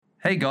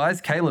Hey guys,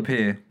 Caleb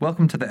here.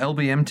 Welcome to the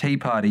LBM Tea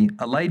Party,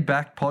 a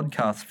laid-back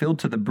podcast filled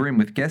to the brim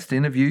with guest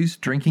interviews,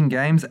 drinking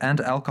games, and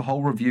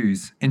alcohol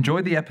reviews.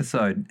 Enjoy the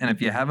episode, and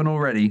if you haven't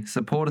already,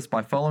 support us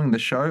by following the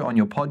show on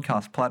your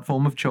podcast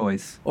platform of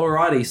choice.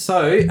 Alrighty,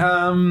 so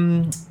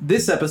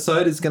this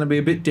episode is going to be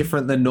a bit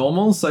different than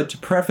normal. So to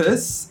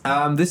preface,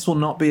 this will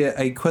not be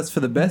a Quest for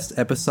the Best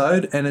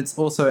episode, and it's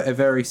also a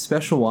very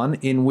special one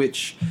in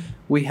which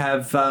we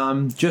have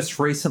just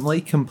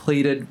recently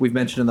completed, we've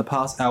mentioned in the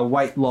past, our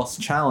weight loss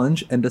challenge.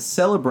 And to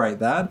celebrate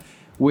that,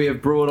 we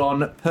have brought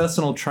on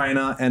personal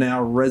trainer and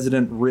our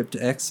resident ripped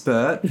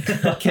expert,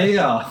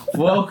 Kia.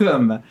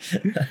 Welcome.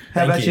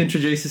 How about you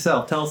introduce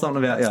yourself? Tell us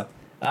something about you.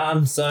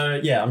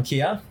 I'm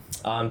Kia.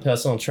 I'm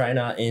personal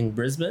trainer in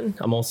Brisbane.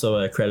 I'm also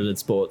an accredited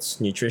sports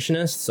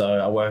nutritionist. So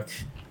I work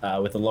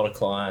with a lot of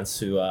clients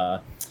who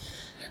are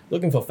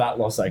looking for fat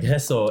loss, I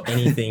guess, or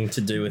anything to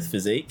do with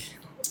physique.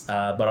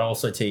 But I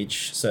also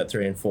teach Cert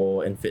 3 and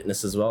 4 in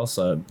fitness as well,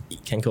 so you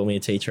can call me a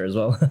teacher as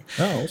well.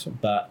 Oh, awesome.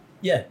 But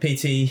yeah,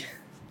 PT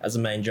as a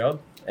main job,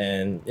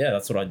 and yeah,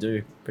 that's what I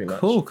do pretty much.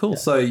 Cool. Yeah.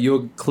 So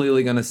you're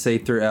clearly going to see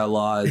through our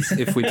lies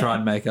if we try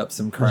and make up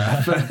some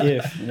crap.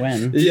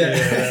 When.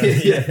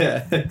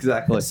 Yeah,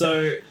 exactly.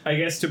 So I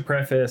guess to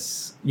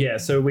preface,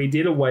 so we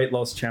did a weight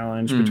loss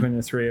challenge between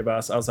the three of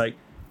us. I was like,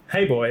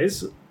 hey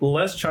boys,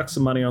 let's chuck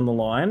some money on the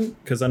line,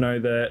 because I know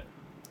that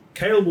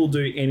Caleb will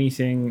do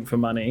anything for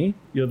money.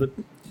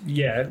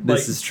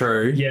 This is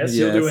true. Yes,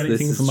 you'll do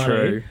anything for money.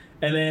 True.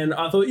 And then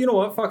I thought, you know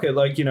what, fuck it.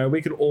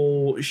 We could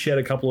all shed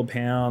a couple of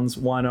pounds.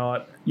 Why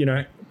not?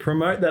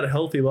 Promote that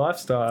healthy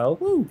lifestyle.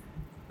 Woo.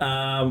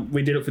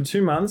 We did it for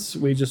 2 months.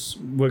 We're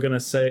going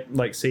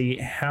to see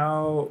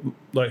how,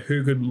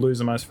 who could lose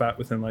the most fat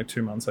within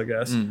 2 months, I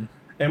guess. And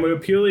we were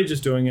purely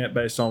just doing it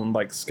based on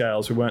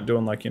scales. We weren't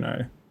doing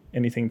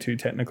anything too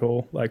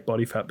technical, like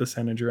body fat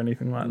percentage or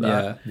anything like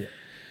that. Yeah.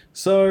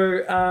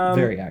 So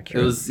Very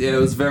accurate. It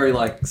was very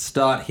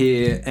start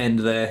here, end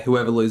there.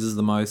 Whoever loses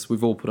the most,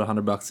 we've all put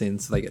 $100 in,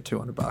 so they get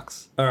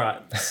 $200. All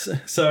right.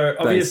 So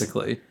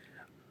obviously,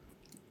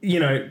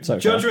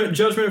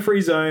 judgment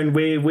free zone.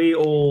 We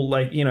all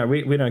we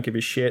don't give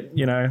a shit.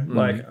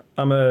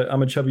 I'm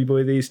a chubby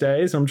boy these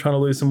days. I'm trying to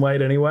lose some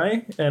weight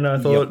anyway, and I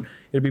thought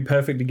it'd be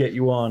perfect to get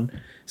you on.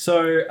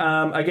 So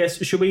I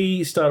guess should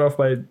we start off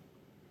by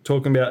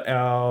talking about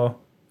our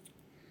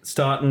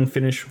start and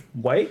finish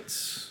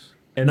weights?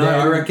 And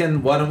I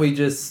reckon why don't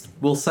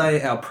we'll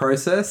say our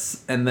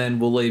process and then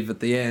we'll leave at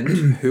the end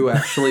who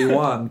actually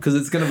won, because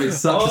it's going to be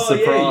such a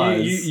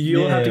surprise.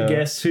 You'll have to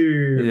guess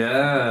who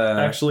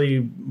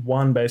actually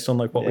won based on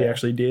what we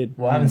actually did.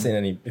 Well, I haven't seen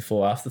any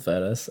before after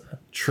photos. So.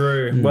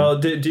 True. Well,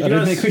 did you I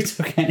don't guys... think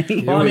we took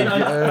any. Well,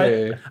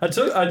 I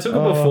took it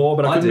before,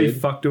 but I couldn't be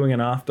fucked doing an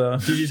after.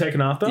 Did you take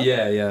an after?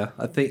 Yeah.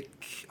 I think...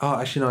 Oh,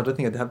 actually, no, I don't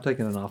think I'd have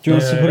taken an after. Do you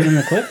want us to put it in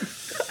the clip?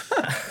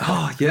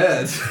 Oh,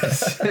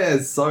 yes. Yeah,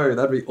 so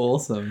that'd be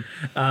awesome.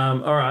 All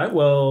right.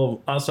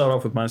 Well, I'll start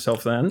off with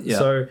myself then. Yeah.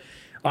 So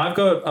I've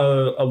got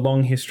a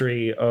long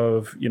history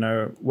of,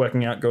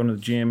 working out, going to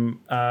the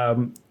gym. A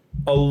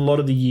lot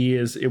of the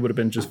years, it would have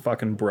been just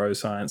fucking bro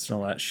science and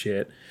all that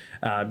shit.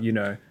 Have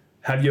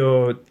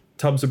your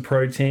tubs of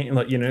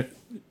protein,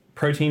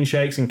 protein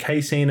shakes and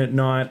casein at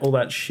night, all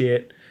that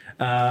shit.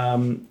 I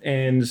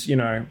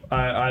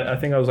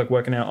think I was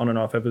working out on and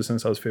off ever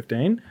since I was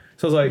 15.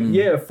 So I was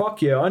like,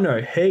 fuck yeah, I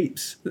know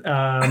heaps. Your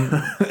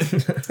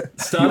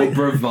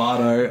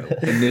bravado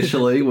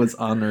initially was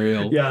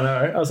unreal. Yeah, I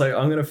know. I was like,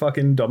 I'm going to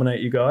fucking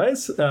dominate you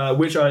guys,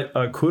 which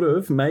I could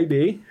have,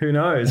 maybe. Who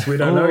knows? We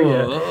don't know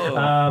yet.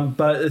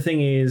 But the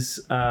thing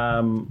is,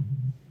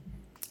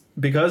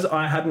 because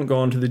I hadn't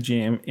gone to the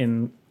gym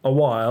in a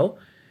while,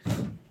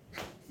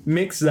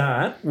 mix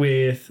that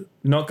with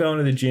not going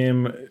to the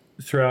gym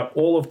throughout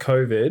all of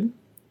COVID,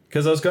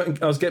 because I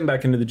was getting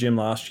back into the gym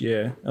last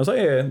year. I was like,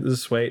 yeah, this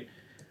is sweet.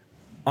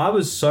 I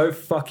was so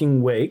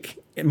fucking weak.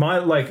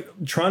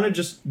 Trying to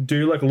just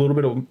do a little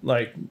bit of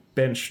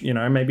bench,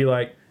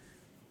 maybe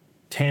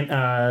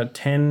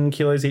 10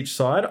 kilos each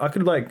side. I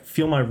could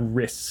feel my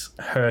wrists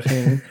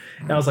hurting.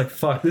 And I was like,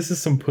 fuck, this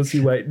is some pussy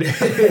weight. But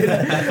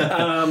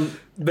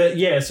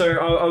yeah, so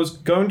I was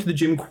going to the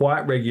gym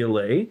quite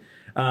regularly.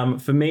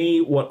 For me,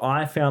 what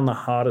I found the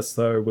hardest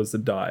though was the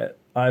diet.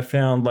 I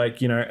found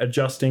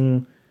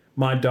adjusting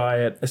my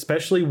diet,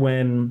 especially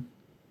when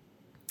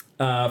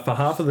for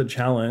half of the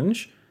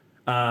challenge,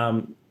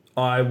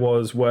 I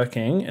was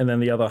working, and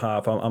then the other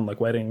half I'm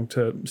waiting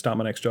to start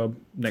my next job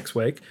next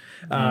week.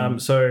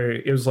 So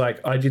it was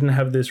I didn't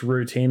have this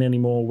routine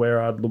anymore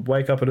where I'd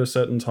wake up at a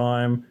certain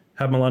time,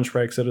 have my lunch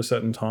breaks at a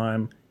certain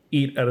time,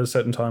 eat at a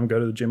certain time, go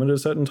to the gym at a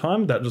certain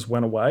time. That just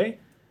went away.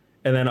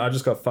 And then I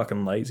just got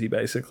fucking lazy,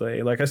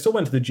 basically. I still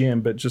went to the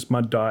gym, but just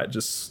my diet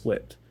just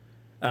slipped.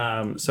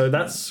 So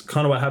that's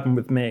kind of what happened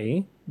with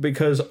me,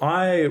 because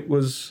I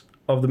was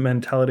of the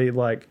mentality,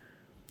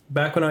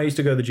 back when I used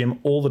to go to the gym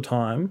all the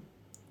time,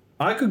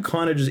 I could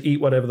kind of just eat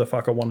whatever the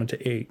fuck I wanted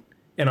to eat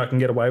and I can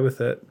get away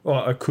with it, or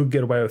I could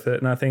get away with it.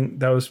 And I think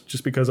that was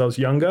just because I was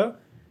younger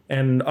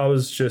and I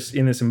was just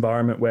in this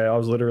environment where I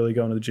was literally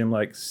going to the gym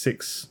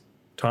 6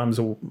 times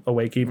a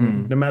week,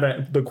 even no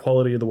matter the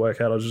quality of the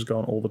workout. I was just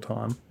going all the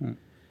time.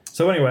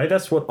 So anyway,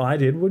 that's what I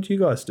did. What do you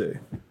guys do?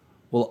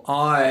 Well,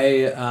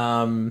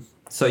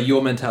 so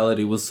your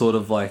mentality was sort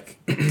of like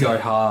go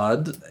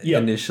hard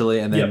Yep. initially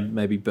and then Yep.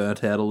 maybe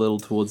burnt out a little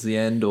towards the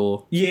end,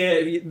 or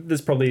Yeah,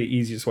 that's probably the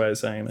easiest way of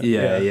saying it.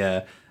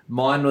 yeah.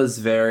 Mine was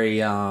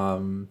very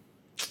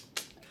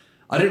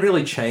I didn't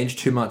really change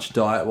too much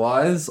diet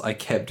wise. I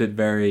kept it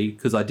very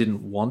because I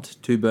didn't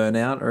want to burn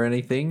out or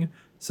anything.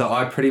 So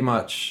I pretty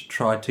much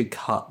tried to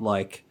cut,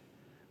 like,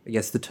 I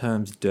guess the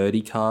term's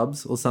dirty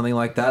carbs or something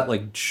like that,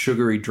 like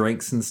sugary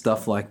drinks and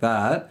stuff like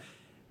that.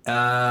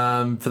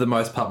 For the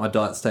most part, my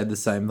diet stayed the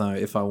same though.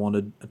 If I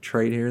wanted a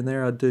treat here and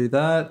there, I'd do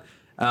that.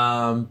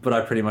 But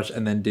I pretty much,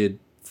 and then did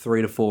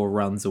 3 to 4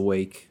 runs a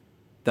week.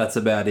 That's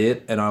about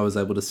it. And I was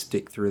able to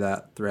stick through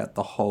that throughout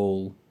the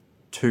whole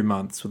 2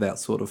 months without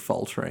sort of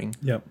faltering.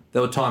 Yep.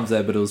 There were times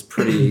there, but it was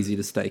pretty easy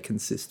to stay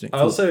consistent. I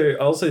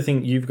also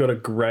think you've got a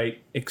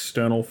great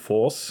external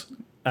force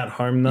at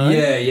home though.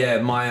 Yeah.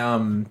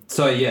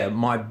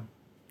 My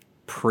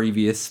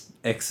previous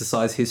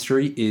exercise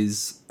history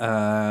is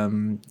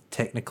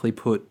technically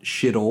put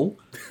shit all.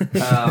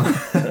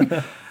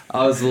 I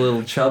was a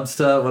little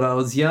chubster when I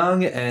was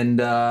young, and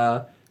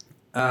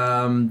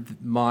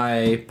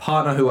my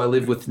partner who I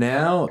live with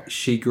now,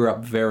 she grew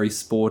up very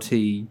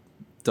sporty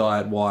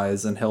diet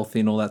wise and healthy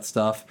and all that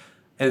stuff.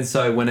 And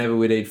so whenever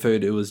we'd eat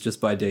food, it was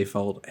just by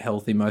default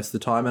healthy most of the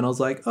time. And I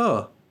was like,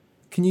 oh,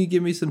 can you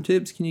give me some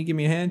tips? Can you give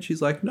me a hand?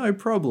 She's like, no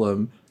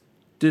problem.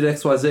 Did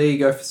XYZ,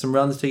 go for some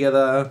runs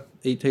together,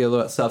 eat together,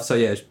 all that stuff. So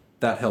yeah,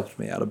 that helped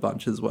me out a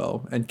bunch as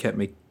well and kept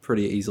me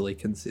pretty easily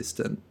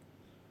consistent.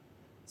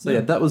 So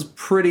yeah, that was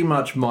pretty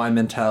much my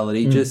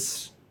mentality.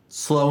 Just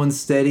slow and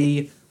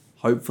steady,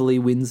 hopefully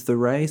wins the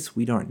race.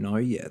 We don't know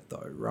yet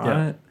though,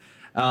 right?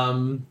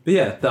 But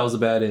yeah, that was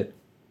about it.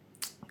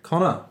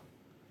 Connor.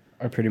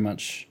 I pretty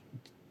much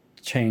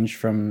changed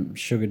from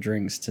sugar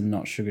drinks to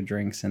not sugar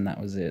drinks, and that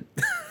was it.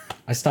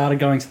 I started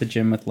going to the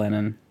gym with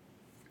Lennon.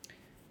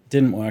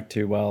 Didn't work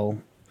too well,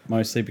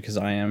 mostly because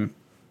I am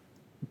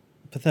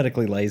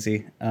pathetically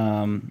lazy.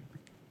 Oh,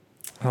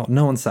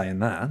 no one's saying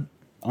that.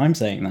 I'm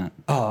saying that.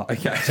 Oh,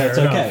 okay. So it's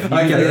okay.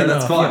 Okay, yeah,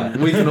 that's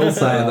fine. We can all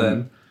say it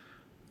then.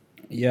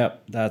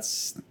 Yep,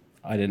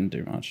 I didn't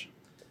do much.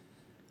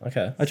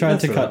 Okay. I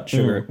tried to That's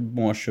cut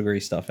more sugary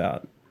stuff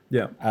out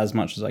Yeah. as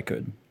much as I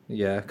could,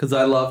 Yeah, because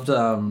I loved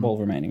while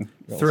remaining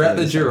throughout the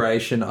relatively same.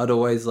 duration. I'd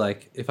always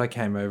if I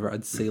came over,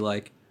 I'd see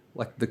like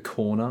the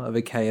corner of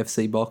a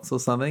KFC box or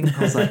something. I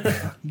was like,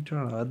 "Are you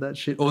trying to hide that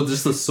shit?" Or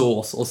just the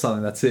sauce or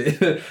something. That's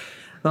it. And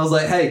I was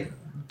like, "Hey,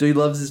 dude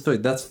loves his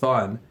food. That's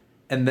fine."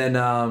 And then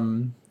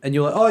and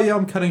you're like, "Oh yeah,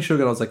 I'm cutting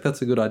sugar." And I was like,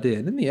 "That's a good idea."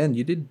 And in the end,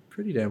 you did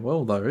pretty damn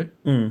well though.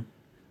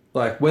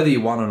 Like whether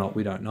you won or not,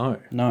 we don't know.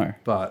 No.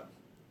 But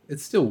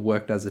it still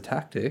worked as a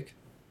tactic.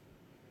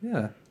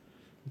 Yeah.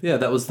 Yeah,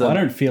 that was the... I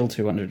don't feel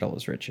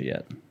 $200 richer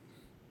yet.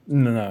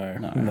 No.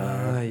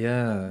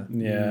 yeah.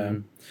 Yeah.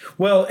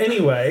 Well,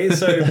 anyway,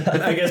 so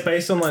I guess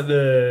based on like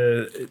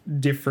the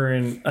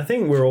different, I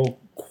think we're all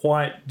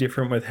quite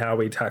different with how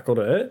we tackled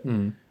it.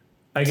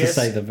 I To guess.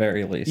 say the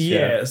very least.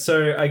 Yeah.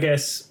 So I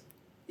guess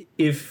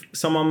if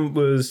someone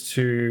was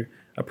to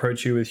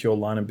approach you with your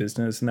line of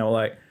business and they were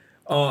like,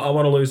 "Oh, I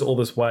want to lose all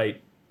this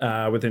weight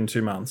within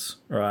 2 months,"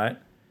 right?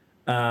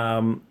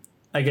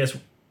 I guess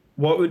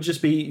what would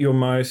just be your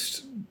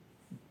most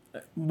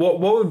what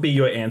would be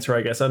your answer?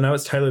 I guess I know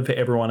it's tailored for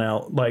everyone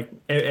else. Like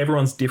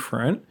everyone's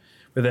different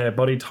with their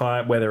body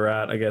type, where they're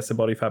at. I guess their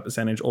body fat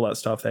percentage, all that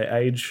stuff, their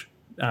age,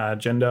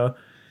 gender,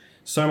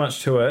 so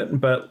much to it.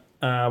 But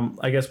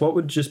I guess what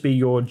would just be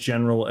your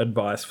general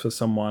advice for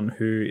someone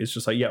who is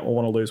just like, yeah, I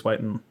want to lose weight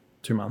in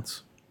 2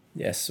 months?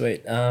 Yeah,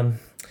 sweet.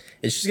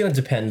 It's just going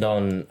to depend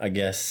on, I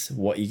guess,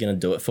 what you're going to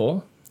do it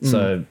for.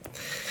 So,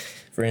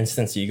 for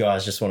instance, you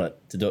guys just want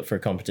to do it for a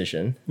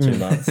competition, 2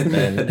 months,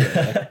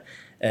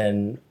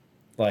 and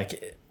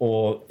like,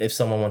 or if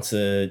someone wants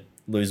to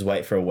lose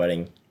weight for a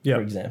wedding,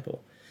 for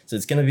example. So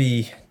it's going to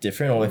be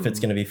different, or if it's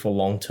going to be for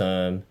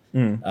long-term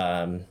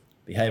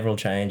behavioral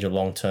change or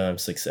long-term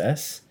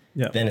success,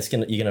 then you're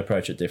going to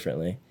approach it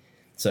differently.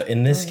 So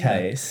in this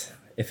case,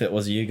 if it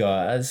was you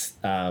guys,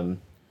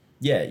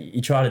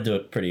 you try to do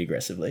it pretty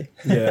aggressively.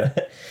 Yeah.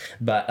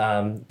 But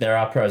there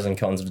are pros and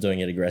cons of doing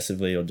it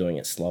aggressively or doing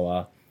it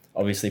slower.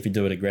 Obviously, if you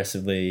do it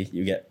aggressively,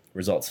 you get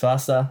results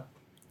faster.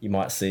 You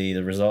might see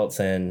the results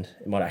and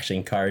it might actually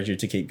encourage you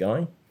to keep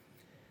going.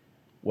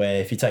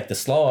 Where if you take the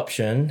slow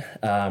option,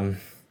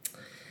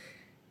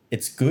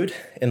 it's good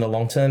in the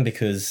long term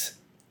because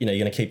you're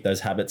going to keep those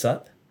habits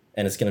up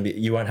and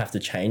you won't have to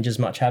change as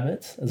much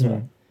habits as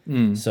well.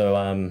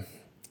 So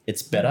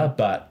it's better,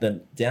 but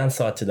the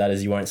downside to that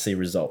is you won't see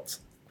results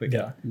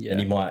quicker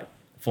and you might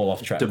fall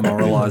off track.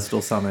 Demoralized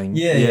or something.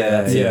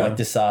 Like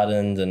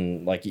disheartened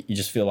and like you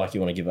just feel like you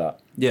want to give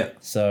up. Yeah.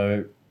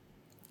 So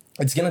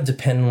it's going to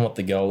depend on what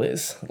the goal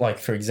is. Like,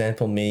 for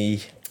example,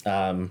 me,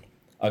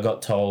 I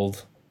got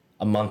told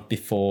a month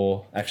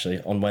before,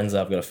 actually on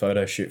Wednesday, I've got a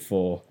photo shoot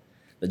for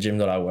the gym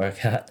that I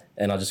work at,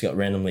 and I just got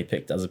randomly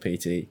picked as a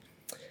PT.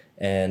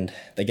 and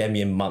they gave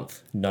me a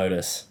month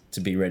notice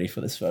to be ready for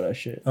this photo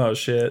shoot. Oh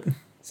shit.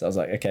 So I was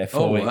like, okay,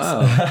 4 weeks.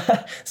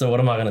 Wow. So what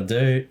am I going to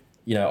do?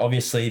 You know,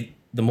 obviously,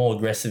 the more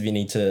aggressive you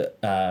need to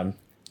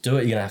do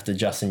it, you're going to have to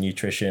adjust your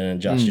nutrition and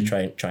adjust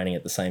your training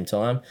at the same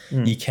time.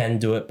 You can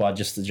do it by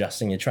just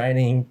adjusting your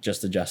training,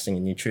 just adjusting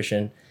your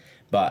nutrition.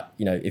 But,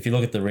 you know, if you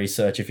look at the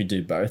research, if you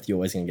do both, you're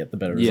always going to get the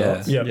better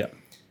results. Yeah.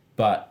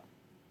 But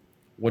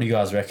what do you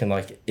guys reckon?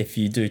 Like, if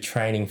you do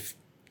training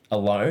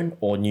alone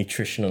or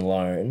nutrition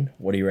alone,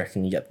 what do you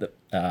reckon you get the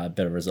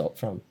better result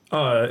from?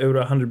 Oh, it would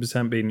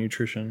 100% be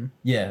nutrition.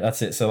 Yeah,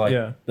 that's it. So, like,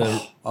 Yeah. I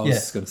was yeah.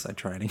 just going to say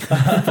training.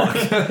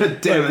 Fuck.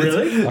 Damn it.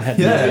 Really? I had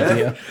Yeah. no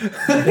idea.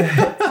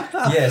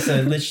 Yeah,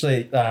 so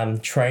literally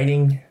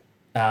training,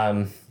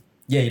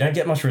 you don't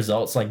get much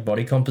results like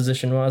body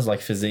composition wise,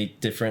 like physique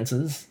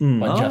differences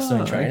by just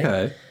doing training.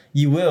 Okay.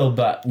 You will,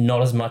 but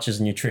not as much as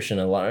nutrition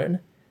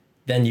alone.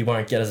 Then you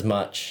won't get as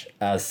much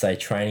as, say,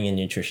 training and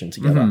nutrition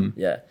together.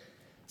 Yeah.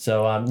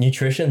 So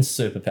nutrition's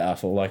super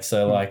powerful. Like,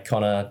 so like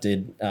Connor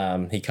did,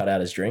 he cut out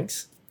his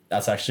drinks.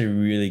 That's actually a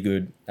really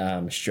good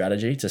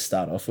strategy to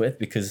start off with,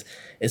 because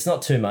it's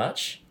not too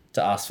much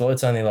to ask for.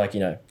 It's only like,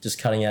 you know, just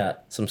cutting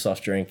out some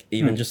soft drink,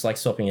 even just like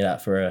swapping it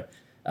out for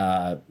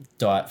a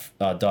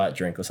diet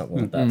drink or something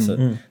like that.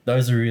 So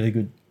those are really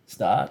good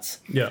starts.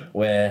 Yeah.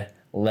 Where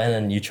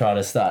Lennon, you try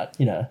to start,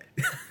 you know,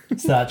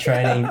 start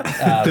training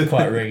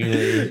quite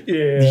regularly.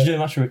 Yeah. Did you do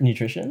much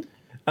nutrition?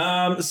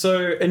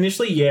 So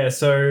initially, yeah.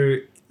 So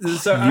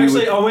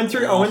actually, I went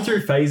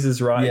through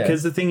phases, right? Yeah.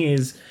 Because the thing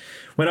is,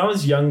 when I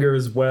was younger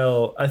as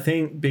well, I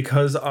think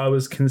because I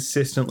was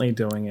consistently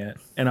doing it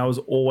and I was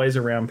always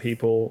around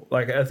people,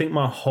 like I think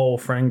my whole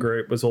friend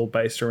group was all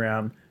based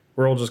around,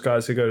 we're all just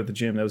guys who go to the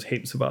gym. There was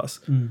heaps of us.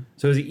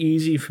 So it was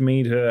easy for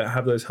me to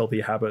have those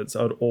healthy habits.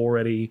 I'd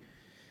already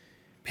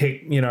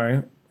pick, you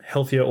know,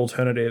 healthier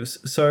alternatives.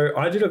 So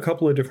I did a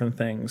couple of different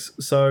things.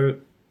 So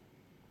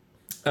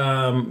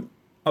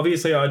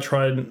obviously I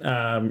tried,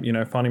 you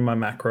know, finding my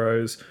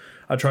macros.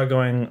 I tried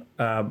going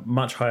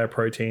much higher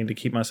protein to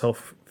keep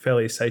myself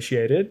fairly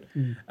satiated.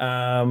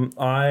 I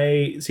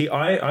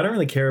don't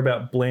really care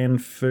about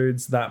bland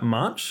foods that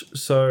much.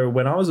 So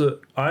when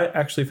I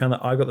actually found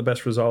that I got the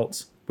best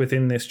results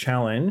within this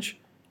challenge,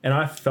 and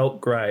I felt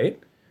great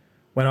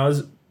when I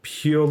was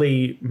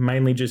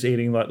mainly just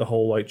eating like the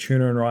whole like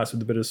tuna and rice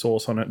with a bit of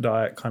sauce on it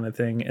diet kind of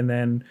thing. And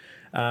then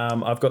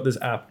I've got this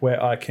app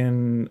where I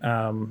can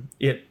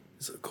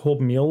it's called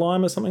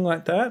Mealime or something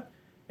like that.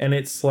 And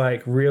it's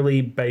like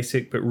really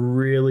basic, but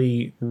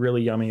really,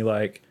 really yummy,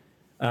 like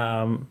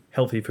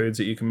healthy foods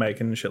that you can make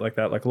and shit like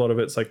that. Like a lot of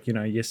it's like, you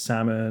know, your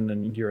salmon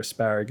and your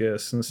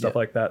asparagus and stuff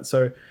like that.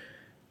 So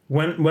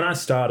when I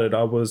started,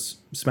 I was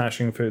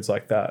smashing foods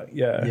like that.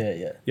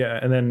 Yeah.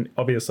 And then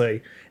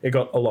obviously it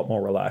got a lot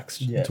more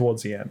relaxed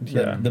towards the end.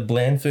 The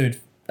bland food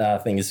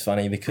thing is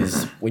funny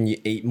because when you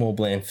eat more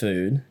bland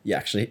food, you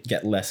actually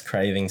get less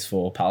cravings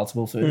for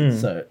palatable food.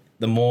 So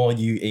the more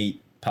you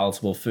eat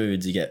palatable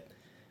foods, you get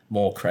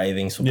more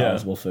cravings for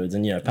palatable foods.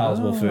 And, you know,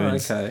 palatable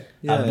foods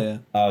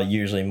are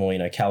usually more, you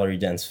know, calorie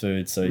dense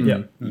foods. So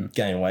you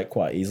gain weight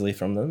quite easily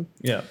from them.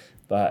 Yeah.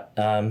 But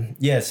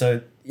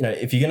so, you know,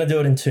 if you're going to do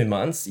it in 2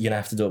 months, you're going to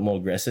have to do it more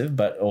aggressive,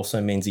 but also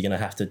means you're going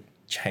to have to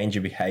change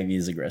your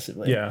behaviors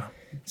aggressively. Yeah.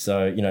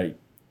 So, you know,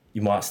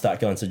 you might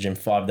start going to the gym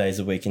 5 days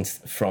a week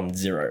from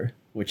 0,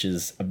 which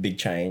is a big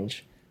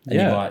change.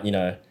 And you might, you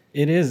know...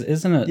 It is,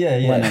 isn't it? Yeah.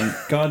 Lennon?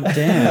 God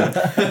damn.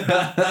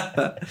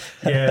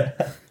 Yeah.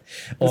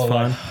 Or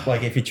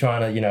like if you're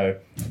trying to, you know,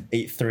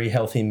 eat 3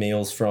 healthy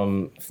meals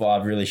from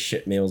 5 really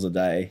shit meals a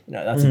day, you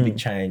know, that's a big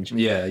change.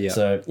 Yeah.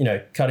 So, you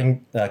know,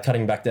 cutting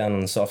back down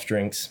on the soft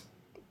drinks,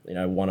 you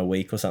know, 1 a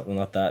week or something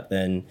like that,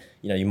 then,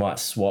 you know, you might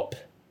swap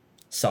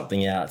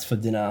something out for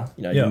dinner.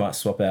 You know, you might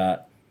swap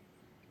out,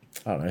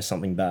 I don't know,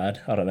 something bad.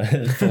 I don't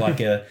know, for like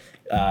a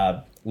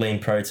lean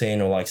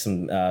protein or like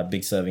some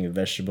big serving of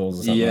vegetables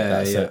or something like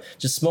that. So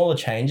just smaller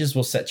changes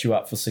will set you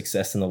up for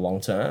success in the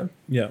long term.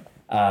 Yeah.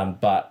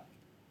 But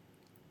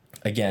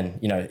again,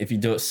 you know, if you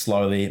do it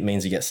slowly, it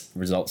means you get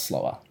results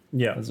slower.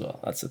 Yeah. As well.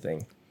 That's the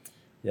thing.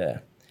 Yeah.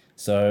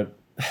 So,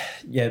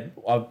 yeah,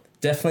 I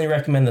definitely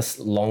recommend this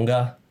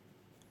longer.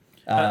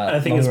 I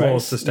think it's more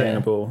race.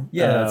 sustainable.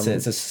 Yeah, that's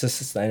it. It's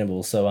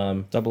sustainable.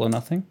 So, Double or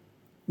nothing?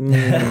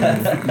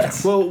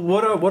 Well,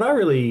 what I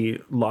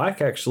really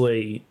like,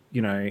 actually,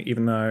 you know,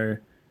 even though,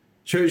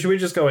 should we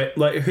just go,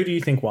 like, who do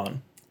you think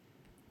won?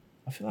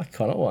 I feel like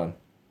Connor won.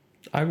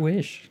 I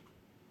wish.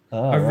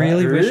 Oh, I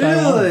really wish I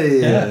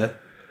won. Yeah.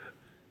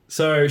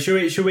 So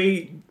should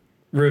we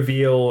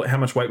reveal how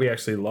much weight we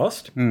actually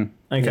lost?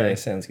 Okay. Yeah,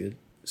 sounds good.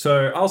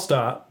 So I'll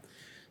start.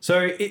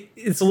 So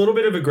it's a little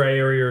bit of a gray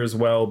area as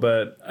well,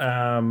 but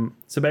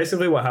so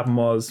basically what happened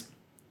was,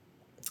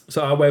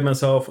 so I weighed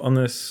myself on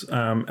this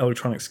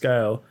electronic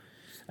scale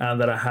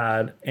that I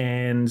had,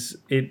 and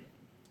it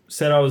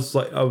said I was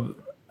like,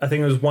 I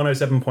think it was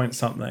 107 point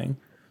something.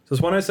 So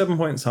it's 107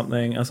 point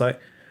something. I was like,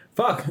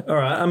 fuck, all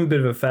right, I'm a bit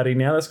of a fatty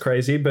now. That's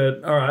crazy,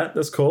 but all right,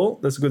 that's cool.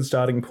 That's a good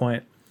starting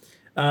point.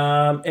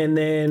 And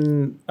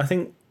then I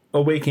think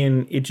a week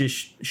in, it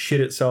just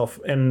shit itself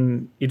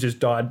and it just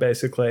died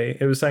basically.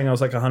 It was saying I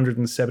was like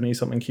 170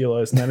 something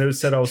kilos, and then it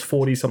said I was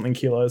 40 something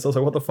kilos. I was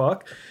like, what the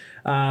fuck?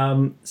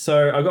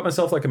 So I got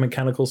myself like a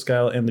mechanical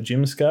scale and the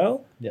gym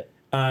scale. Yeah.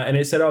 And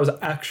it said I was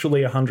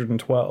actually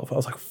 112. I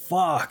was like,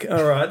 fuck,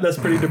 all right, that's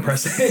pretty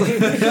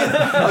depressing.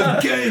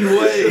 I've gained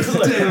weight.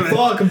 Damn it.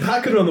 Fuck, I'm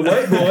packing on the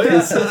weight,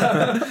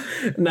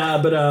 boys.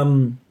 Nah,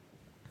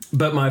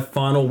 but my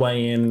final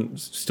weigh in,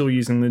 still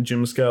using the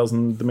gym scales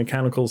and the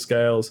mechanical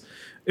scales,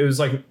 it was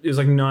like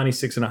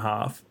 96 and a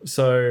half.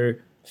 So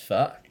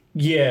Fuck.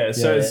 yeah,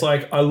 so Yeah. it's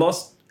like I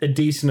lost a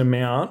decent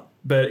amount,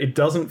 but it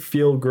doesn't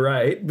feel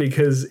great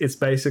because it's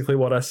basically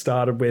what I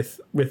started with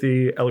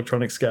the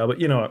electronic scale.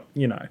 But you know.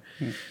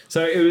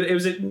 So it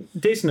was a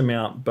decent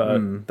amount,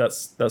 but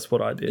that's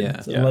what I did. Yeah.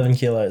 So 11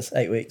 kilos,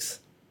 8 weeks.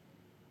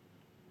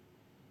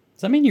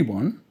 Does that mean you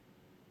won?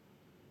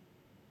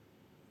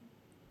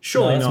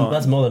 Surely No, not.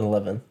 that's more than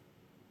 11.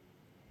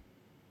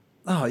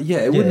 Oh, yeah,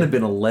 it wouldn't have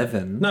been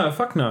 11. No,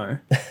 fuck no.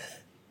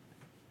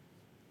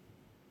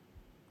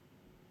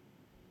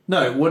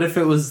 No, what if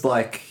it was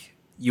like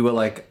you were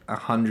like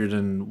 100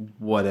 and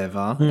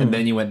whatever, and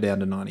then you went down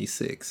to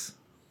 96?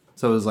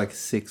 So it was like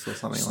 6 or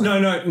something like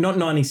No, not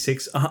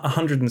 96,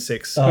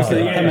 106. Oh,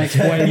 Okay, right. That makes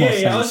way more yeah,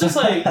 sense. I was just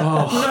like,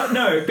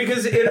 no,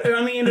 because it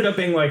only ended up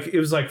being like, it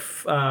was like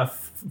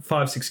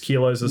 5-6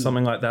 kilos or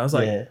something like that. I was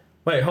like, Yeah.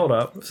 wait, hold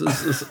up. Sorry.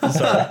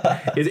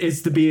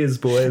 It's the beers,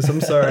 boys.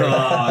 I'm sorry.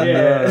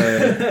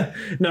 Oh,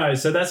 No,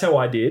 so that's how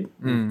I did.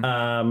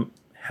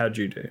 How'd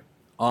you do?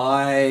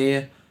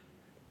 I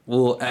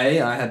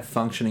had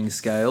functioning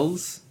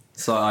scales,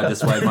 so I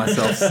just weighed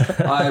myself.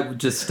 I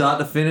just start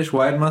to finish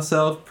weighed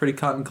myself, pretty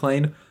cut and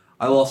clean.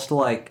 I lost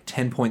like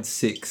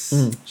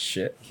 10.6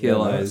 Shit.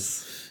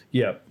 kilos.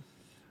 Yeah.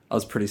 I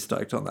was pretty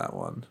stoked on that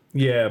one.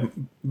 Yeah,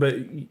 but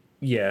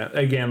yeah,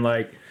 again,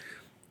 like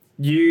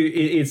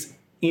it's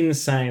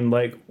insane.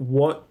 Like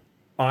what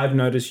I've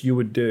noticed you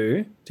would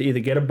do to either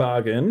get a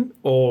bargain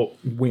or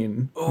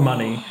win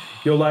money.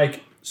 You're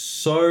like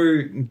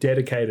so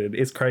dedicated.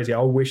 It's crazy.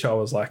 I wish I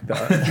was like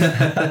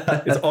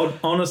that. It's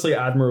honestly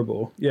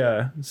admirable.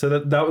 Yeah. So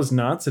that was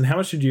nuts. And how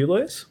much did you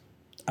lose?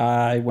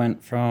 I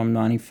went from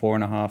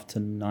 94.5 to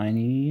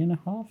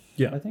 90.5.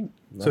 Yeah. I think.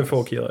 So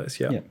 4 kilos.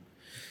 Yeah. Yeah.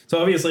 So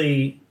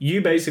obviously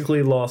you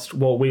basically lost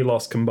what we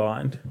lost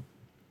combined.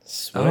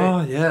 Sweet.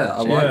 Oh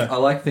yeah, Yeah. I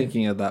like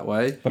thinking of that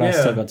way. But I Yeah.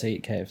 still got to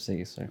eat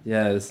KFC. So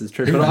Yeah, this is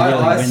true. But Really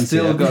I wins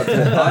still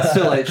here. I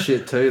still ate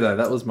shit too though.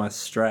 That was my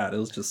strat. It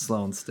was just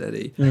slow and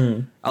steady.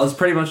 I was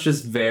pretty much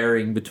just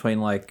varying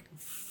between like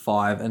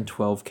 5 and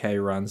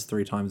 12k runs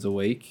 3 times a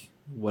week,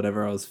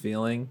 whatever I was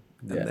feeling,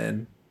 and Yeah.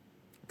 then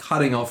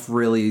cutting off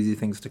really easy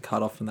things to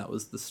cut off, and that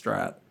was the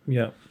strat.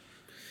 Yeah.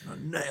 I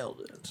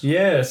nailed it.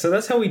 Yeah, so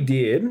that's how we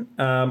did.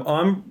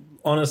 I'm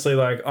honestly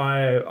like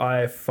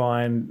I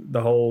find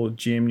the whole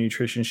gym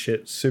nutrition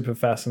shit super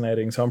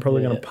fascinating. So I'm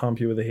probably Yeah. gonna pump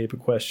you with a heap of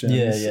questions.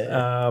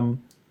 Yeah.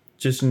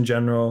 Just in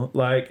general,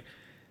 like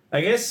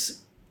I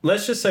guess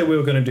let's just say we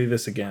were gonna do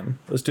this again.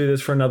 Let's do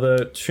this for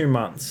another 2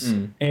 months,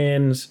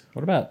 and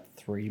what about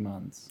 3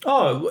 months?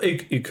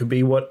 it could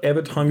be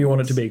whatever time you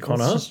want it to be,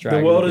 Connor. just drag The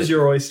it world a is bit.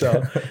 your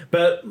oyster.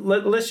 But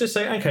let's just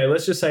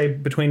say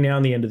between now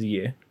and the end of the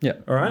year. Yeah.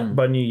 All right,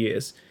 by New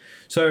Year's.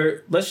 So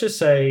let's just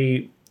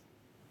say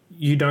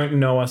you don't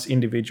know us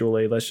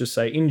individually. Let's just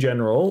say in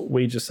general,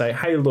 we just say,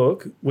 hey,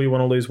 look, we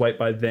want to lose weight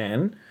by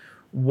then.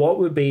 What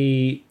would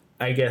be,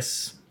 I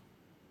guess,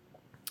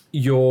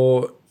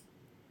 your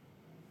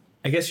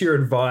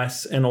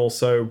advice, and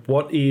also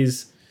what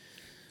is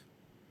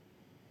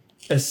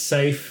a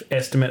safe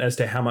estimate as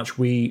to how much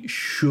we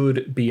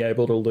should be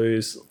able to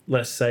lose?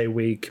 Let's say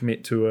we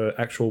commit to an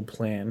actual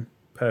plan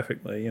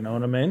perfectly. You know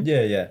what I mean?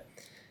 Yeah.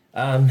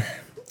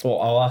 Well,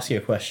 I'll ask you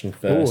a question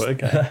first. Oh,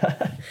 okay.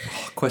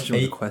 Question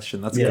with a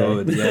question. That's Yeah.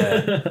 good.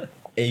 Yeah.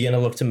 Are you going to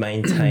look to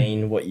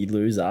maintain what you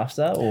lose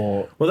after,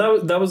 or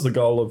Well, that was the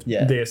goal of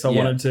Yeah. this. I Yeah.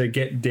 wanted to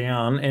get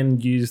down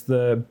and use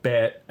the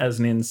bet as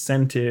an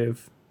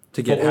incentive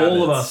To for get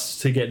all of habits. us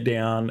to get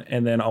down,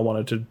 and then I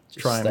wanted to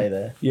try stay and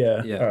there?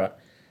 Yeah. Yeah. All right.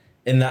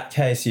 In that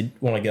case, you'd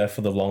want to go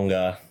for the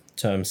longer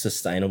term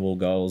sustainable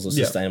goals or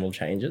Yeah. sustainable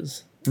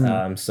changes.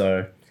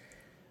 So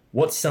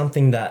what's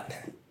something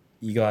that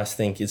you guys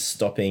think is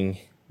stopping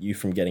you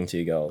from getting to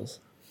your goals?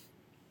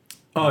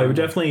 Oh, it would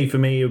definitely, for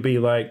me, it would be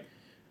like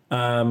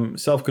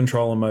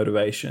self-control and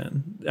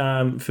motivation.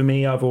 For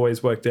me, I've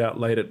always worked out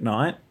late at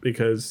night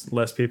because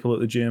less people at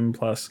the gym,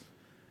 plus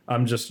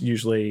I'm just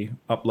usually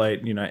up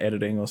late,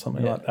 editing or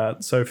something Yeah. like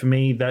that. So for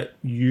me, that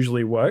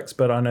usually works,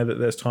 but I know that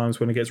there's times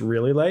when it gets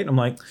really late. I'm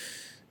like,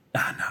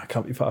 no, I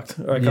can't be fucked.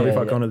 Or I can't be Yeah,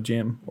 fucked yeah. going to the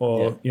gym.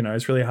 Or,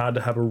 it's really hard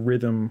to have a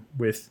rhythm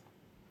with,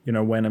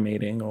 when I'm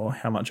eating or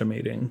how much I'm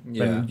eating.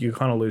 Yeah. Then you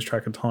kind of lose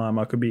track of time.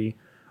 I could be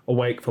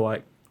awake for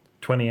like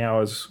 20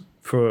 hours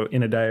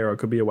in a day, or I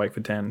could be awake for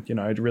 10.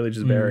 It really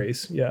just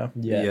varies. Yeah.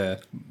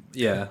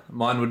 Yeah.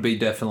 Mine would be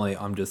definitely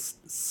I'm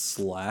just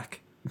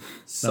slack.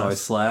 So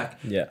Nice. slack.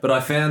 Yeah. But I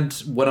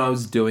found when I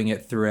was doing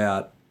it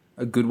throughout,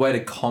 a good way to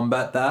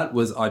combat that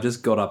was I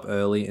just got up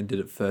early and did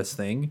it first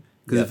thing.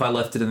 Because Yeah. if I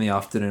left it in the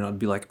afternoon, I'd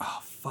be like, oh,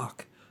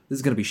 fuck. This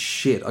is going to be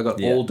shit. I got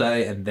Yeah. all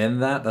day and then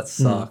that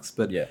sucks.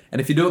 But Yeah.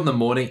 And if you do it in the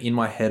morning, in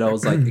my head, I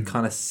was like, it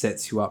kind of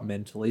sets you up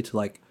mentally to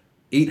like,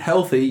 eat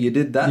healthy. You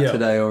did that Yeah.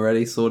 today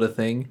already, sort of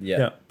thing. Yeah.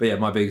 Yeah. But yeah,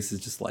 my biggest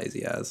is just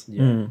lazy as.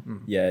 Yeah.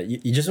 Yeah.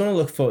 You just want to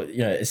look for,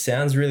 it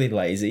sounds really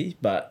lazy,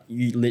 but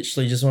you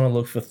literally just want to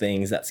look for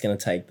things that's going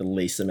to take the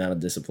least amount of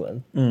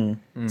discipline.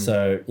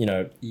 So,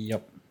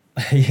 Yep.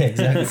 yeah,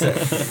 exactly.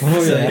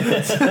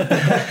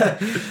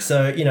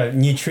 So,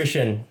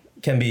 nutrition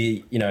can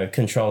be,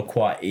 controlled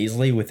quite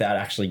easily without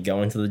actually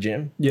going to the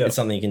gym. Yeah. It's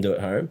something you can do at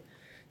home.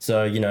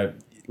 So,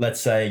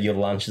 let's say your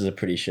lunches are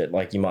pretty shit,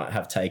 like you might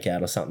have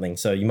takeout or something.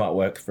 So you might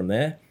work from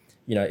there.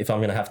 If I'm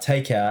going to have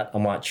takeout, I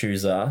might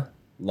choose a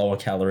lower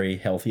calorie,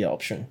 healthier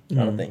option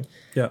kind of thing.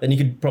 Yeah. Then you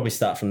could probably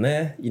start from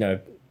there,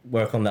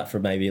 work on that for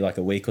maybe like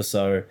a week or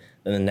so.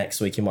 Then the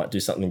next week you might do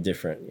something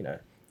different,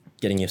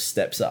 getting your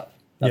steps up.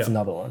 That's Yeah.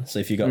 another one. So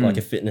if you got like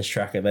a fitness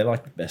tracker, they're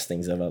like the best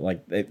things ever.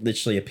 Like they're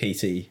literally a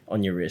PT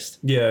on your wrist.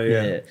 Yeah.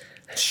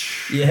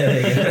 Yeah,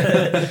 there you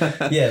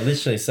go. Yeah,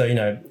 literally. So,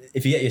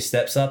 if you get your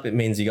steps up, it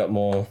means you got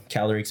more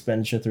calorie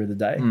expenditure through the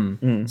day.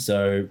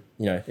 So,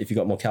 if you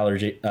got more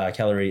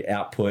calorie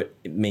output,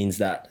 it means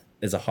that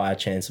there's a higher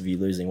chance of you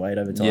losing weight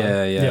over time.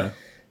 Yeah.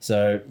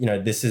 So,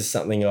 this is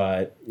something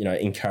I,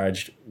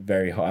 encouraged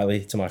very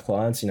highly to my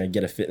clients,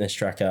 get a fitness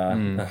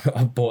tracker.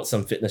 I've bought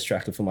some fitness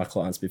tracker for my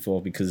clients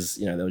before because,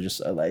 they were just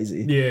so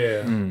lazy.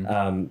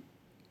 Yeah.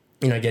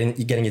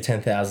 Getting your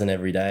 10,000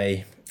 every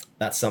day.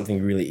 That's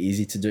something really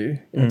easy to do.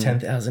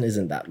 10,000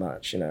 isn't that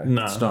much, No,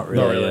 It's not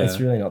really. Yeah. It's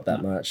really not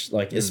that much.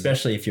 Like,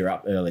 especially if you're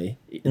up early,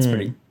 it's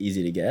pretty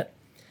easy to get.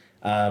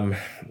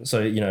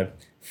 So,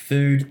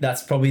 food,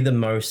 that's probably the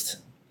most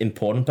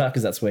important part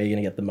because that's where you're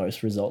going to get the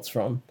most results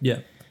from. Yeah.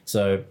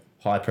 So,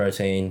 high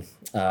protein,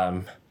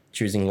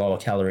 choosing lower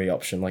calorie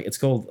option. Like, it's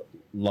called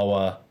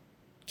low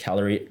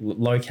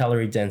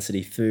calorie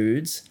density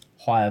foods,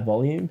 higher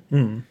volume.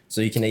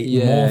 So you can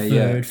eat more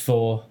food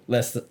for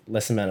less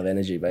amount of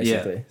energy,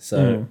 basically. Yeah.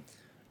 So,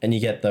 and you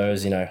get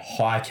those,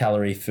 high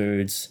calorie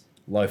foods,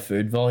 low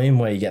food volume,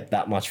 where you get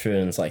that much food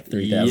and it's like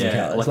 3,000 Yeah,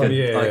 calories. like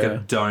Yeah. a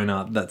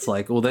donut that's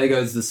like, well, there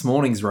goes this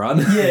morning's run.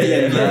 Yeah,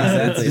 It's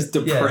exactly. just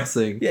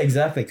depressing. Yeah,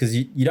 exactly. Because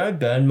you don't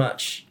burn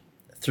much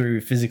through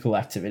physical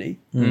activity.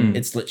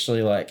 It's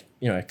literally like,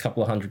 a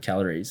couple of 100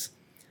 calories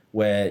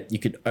where you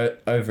could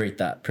overeat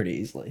that pretty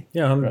easily.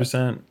 Yeah,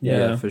 100%. Yeah,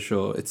 Yeah. for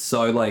sure. It's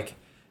so like,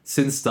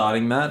 since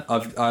starting that,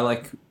 I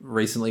like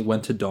recently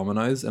went to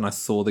Domino's and I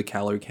saw the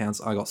calorie counts.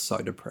 I got so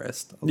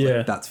depressed. I was Yeah.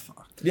 like, that's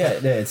fucked. Yeah,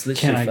 it's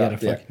literally Can I get a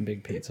fucked, yeah. fucking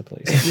big pizza,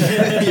 please?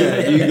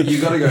 Yeah,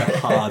 you got to go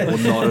hard or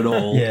not at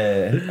all.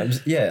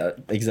 Yeah,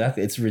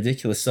 exactly. It's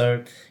ridiculous.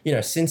 So,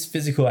 since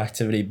physical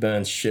activity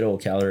burns shit all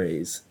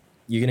calories,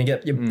 you're going to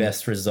get your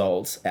best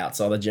results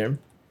outside the gym.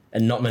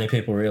 And not many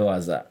people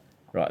realize that,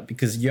 right?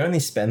 Because you only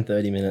spend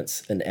 30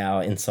 minutes, an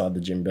hour inside the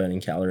gym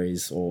burning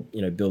calories or,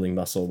 building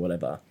muscle or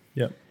whatever.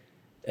 Yeah.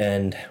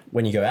 And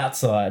when you go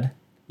outside,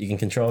 you can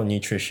control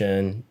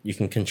nutrition, you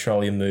can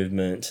control your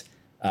movement,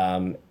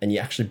 and you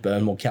actually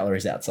burn more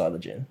calories outside the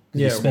gym.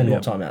 You spend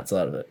more time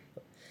outside of it.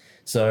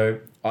 So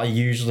I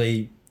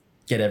usually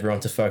get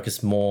everyone to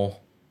focus more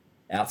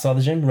outside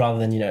the gym rather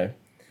than,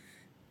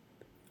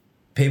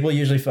 people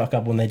usually fuck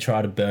up when they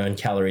try to burn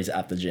calories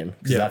at the gym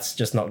because that's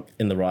just not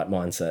in the right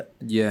mindset.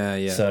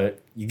 Yeah. So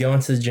you go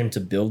into the gym to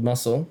build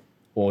muscle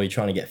or you're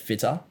trying to get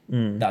fitter.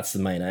 That's the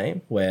main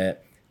aim. Where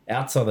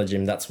outside the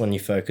gym, that's when you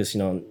focus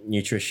on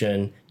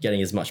nutrition,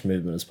 getting as much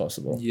movement as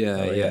possible.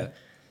 Yeah.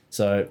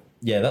 So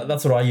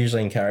that's what I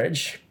usually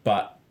encourage.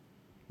 But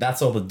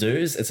that's all the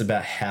do's. It's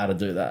about how to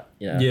do that.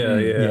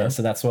 Yeah.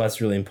 So that's why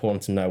it's really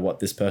important to know what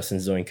this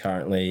person's doing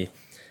currently.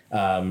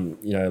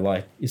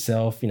 Like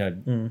yourself,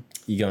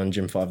 you go in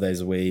gym 5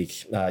 days a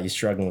week, you're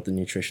struggling with the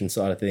nutrition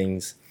side of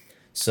things.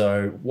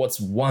 So what's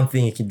one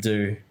thing you can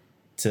do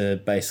to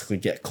basically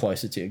get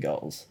closer to your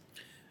goals?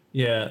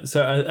 Yeah,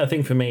 so I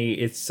think for me,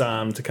 it's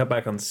to cut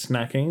back on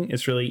snacking.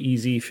 It's really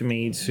easy for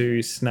me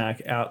to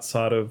snack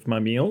outside of my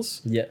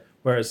meals. Yeah.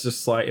 Where it's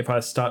just like if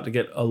I start to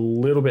get a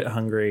little bit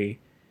hungry,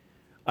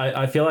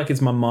 I feel like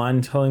it's my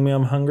mind telling me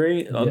I'm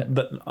hungry,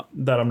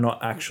 that I'm not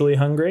actually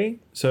hungry.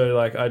 So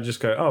like I just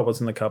go, oh, what's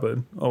in the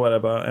cupboard or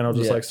whatever, and I'll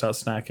just like start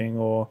snacking.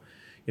 Or,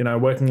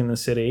 working in the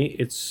city,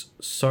 it's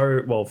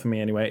so, well, for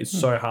me anyway, it's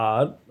so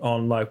hard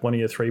on like one of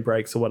your 3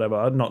 breaks or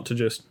whatever not to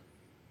just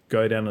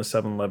go down to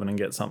 7-Eleven and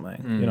get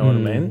something. You know what I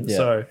mean?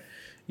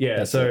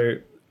 Yeah. So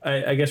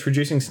That's I guess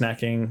reducing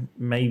snacking,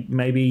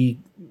 maybe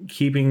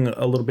keeping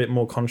a little bit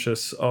more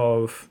conscious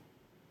of,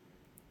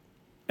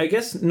 I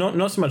guess not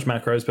so much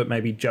macros, but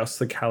maybe just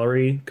the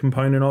calorie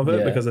component of it.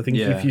 Yeah. Because I think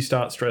Yeah. if you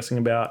start stressing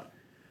about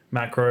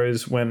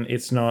macros when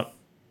it's not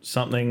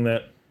something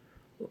that,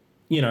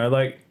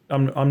 like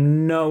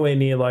I'm nowhere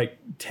near like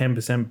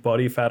 10%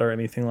 body fat or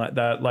anything like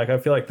that. Like I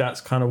feel like that's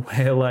kind of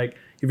where like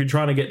if you're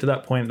trying to get to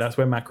that point, that's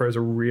where macros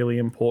are really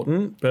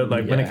important. But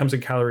like when it comes to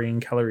calorie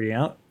in, calorie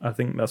out, I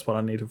think that's what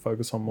I need to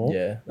focus on more.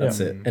 Yeah, that's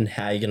it. And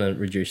how are you going to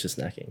reduce your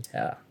snacking?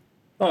 How?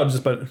 Oh,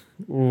 just but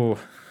ooh,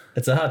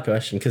 It's a hard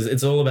question because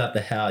it's all about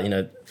the how,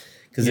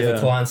 because if Yeah. a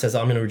client says,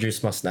 I'm going to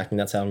reduce my snacking,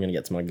 that's how I'm going to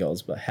get to my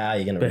goals. But how are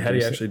you going to But reduce how do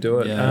you it? actually do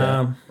it?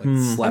 Yeah.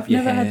 Slap I've your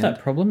never hand. had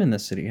that problem in the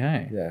city.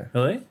 Hey, Yeah.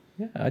 Really?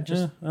 yeah, I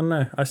just I don't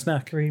know. I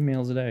snack. 3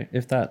 meals a day,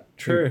 if that.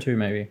 True. Two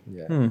maybe.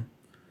 Yeah.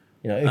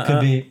 It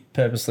could be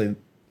purposely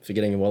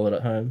forgetting your wallet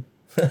at home.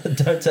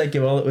 Don't take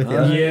your wallet with you.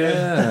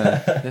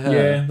 Yeah.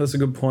 Yeah, that's a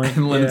good point.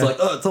 And Lynn's Yeah. like,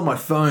 oh, it's on my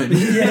phone.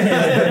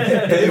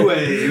 Hey,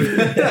 wave.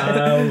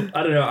 I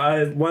don't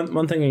know.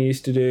 One thing I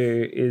used to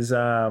do is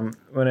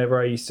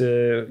whenever I used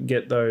to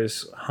get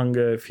those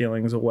hunger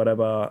feelings or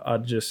whatever,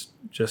 I'd just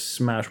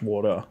smash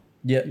water.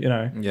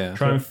 Yeah. Yeah.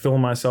 Try and fill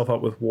myself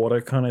up with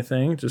water, kind of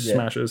thing. Just Yeah.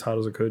 smash it as hard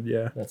as I could.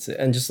 Yeah. That's it.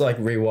 And just like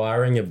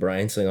rewiring your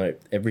brain. So,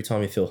 every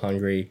time you feel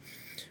hungry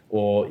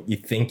or you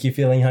think you're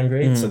feeling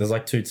hungry, so there's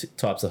like two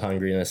types of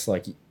hungriness.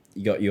 Like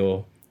you got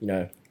your,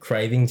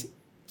 craving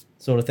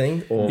sort of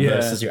thing or Yeah.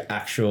 versus your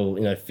actual,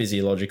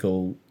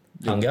 physiological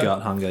hunger.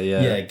 Gut hunger,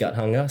 yeah. Yeah, gut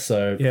hunger.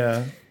 So,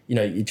 Yeah.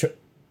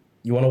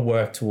 you want to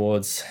work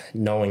towards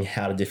knowing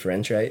how to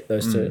differentiate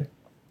those two.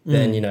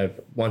 Then,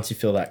 once you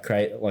feel that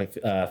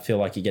feel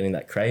like you're getting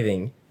that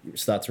craving, you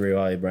start to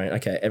rewire your brain.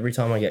 Okay, every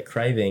time I get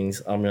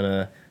cravings, I'm going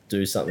to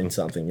do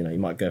something. You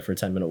might go for a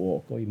 10-minute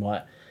walk or you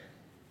might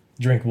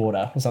drink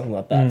water or something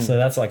like that. So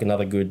that's like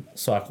another good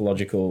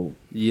psychological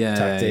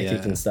tactic you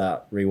can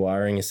start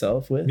rewiring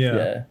yourself with.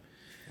 Yeah.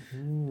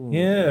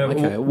 Yeah.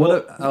 Okay.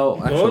 well-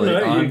 Actually,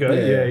 no, you go.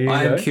 Yeah, you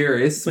I am go.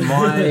 curious.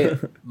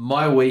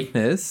 My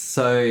weakness.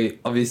 So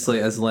obviously,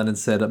 as Lennon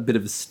said, a bit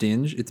of a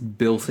stinge. It's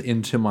built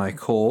into my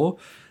core.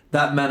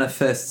 That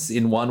manifests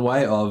in one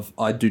way of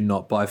I do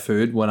not buy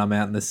food when I'm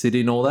out in the city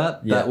and all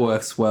that. Yeah. That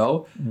works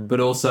well. But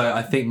also,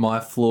 I think my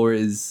flaw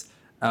is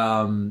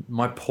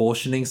my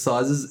portioning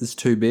sizes is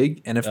too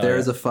big, and if there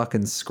is a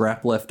fucking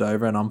scrap left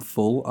over and I'm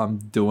full, I'm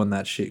doing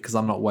that shit because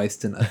I'm not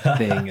wasting a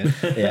thing. And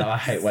Yeah, I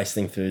hate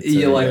wasting food.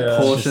 you're like Yeah.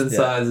 portion Just,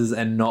 sizes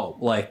and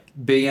not like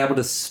being able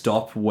to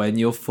stop when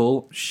you're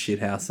full. Shit,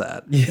 how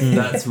sad.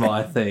 That's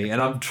my thing,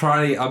 and I'm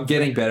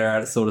getting better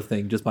at it, sort of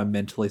thing, just by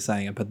mentally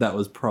saying it. But that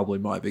was probably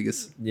my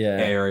biggest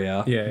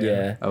area.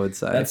 Yeah. I would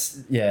say.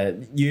 That's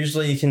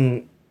usually you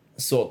can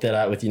sort that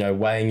out with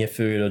weighing your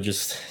food or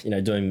just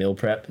doing meal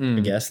prep.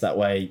 I guess that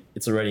way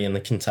it's already in the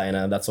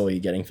container. That's all you're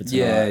getting for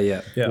tonight.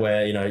 Yeah.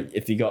 Where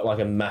if you got like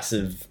a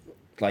massive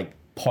like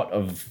pot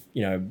of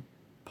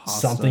Pasta.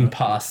 something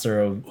pasta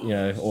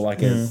or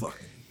like a Fucking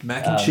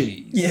mac and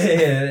cheese.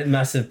 yeah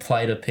massive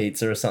plate of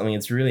pizza or something,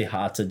 it's really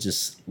hard to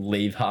just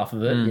leave half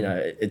of it.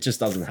 It just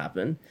doesn't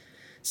happen.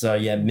 So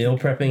meal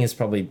prepping is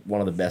probably one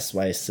of the best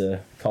ways to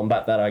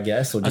combat that, I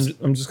guess. Or just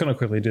I'm just going to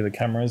quickly do the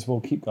cameras. We'll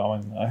keep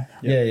going though.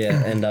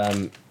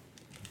 and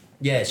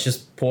it's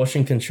just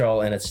portion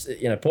control, and it's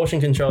portion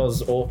control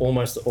is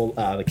almost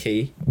the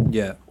key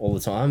Yeah. all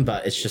the time,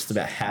 but it's just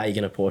about how you're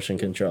going to portion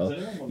control.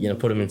 You're going to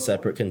put them in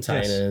separate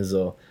containers,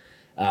 or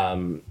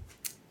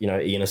you're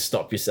going to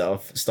stop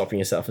yourself. Stopping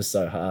yourself is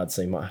so hard,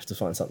 so you might have to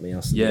find something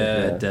else to do.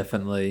 Yeah,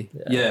 definitely.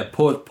 Yeah,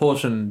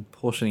 portioning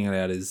it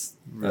out is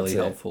really That's it.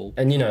 helpful.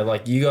 And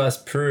like you guys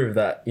prove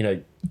that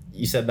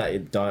you said that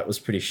your diet was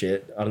pretty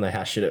shit. I don't know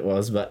how shit it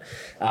was, but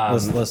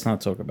Let's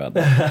not talk about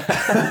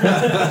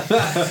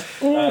that.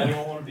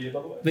 Anyone want a beer,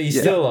 by the way? but you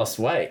still lost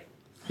weight.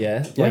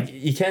 Yeah, like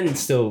you can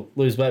still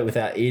lose weight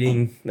without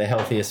eating the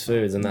healthiest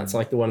foods, and that's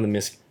like one of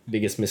the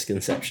biggest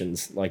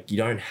misconceptions. Like you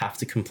don't have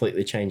to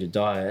completely change your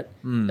diet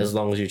as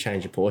long as you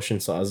change your portion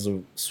size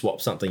or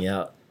swap something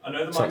out. I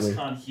know the Something. mics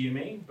can't hear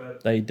me,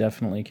 but They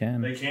definitely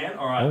can. they can.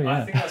 All right. Oh, yeah.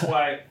 I think that's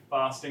why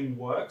fasting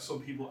works, or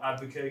people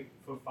advocate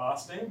for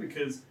fasting,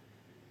 because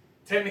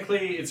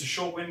technically it's a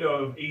short window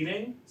of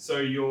eating, so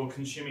you're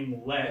consuming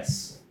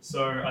less.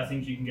 So I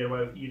think you can get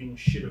away with eating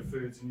shitter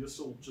foods, and you're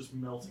still just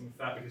melting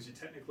fat because you're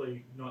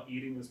technically not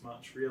eating as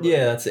much, really.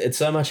 Yeah, it's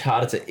so much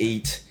harder to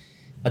eat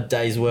a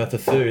day's worth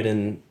of food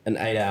in an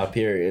 8-hour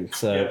period.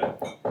 So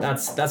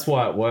that's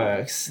why it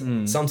works.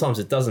 Sometimes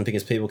it doesn't,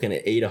 because people can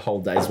eat a whole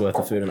day's worth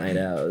of food in 8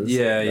 hours.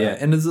 Yeah.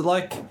 And is it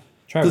like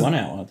Try Does- 1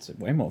 hour. It's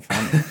way more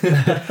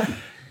fun.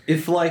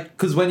 if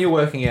because when you're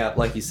working out,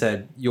 like you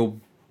said,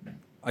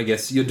 I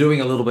guess you're doing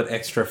a little bit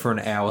extra for an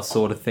hour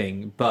sort of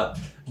thing, but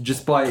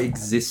just by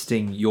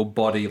existing, your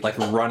body, like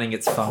running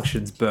its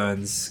functions,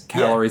 burns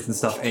calories and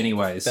stuff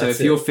anyway. So That's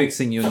if you're it.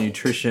 fixing your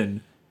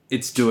nutrition,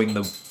 it's doing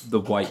the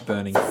weight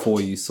burning for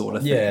you sort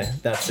of thing. Yeah,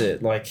 that's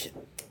it. Like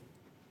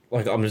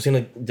I'm just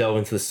gonna delve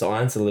into the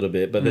science a little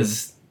bit, but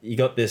you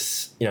got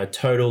this,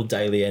 total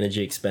daily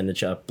energy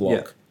expenditure block.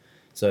 Yeah.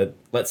 So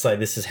let's say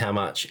this is how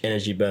much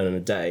energy you burn in a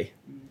day.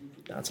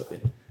 That's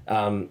okay.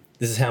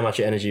 This is how much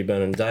energy you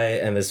burn in a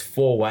day, and there's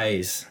 4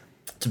 ways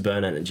to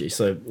burn energy.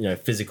 So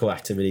physical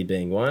activity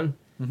being one,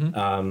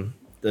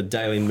 the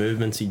daily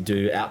movements you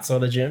do outside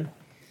the gym.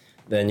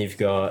 Then you've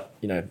got,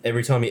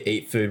 every time you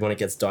eat food, when it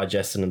gets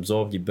digested and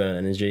absorbed, you burn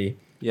energy.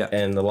 Yeah.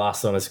 And the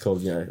last one is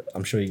called,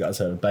 I'm sure you guys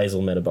heard of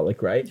basal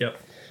metabolic rate. Yep.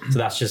 So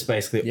that's just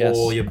basically Yes.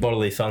 all your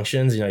bodily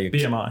functions. Your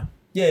BMI.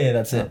 Yeah,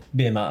 that's it.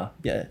 BMR.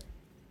 Yeah.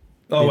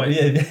 Oh, wait.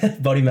 Yeah,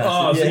 body mass.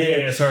 Oh,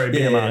 sorry,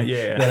 BMR.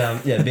 Yeah.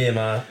 But,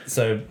 BMR.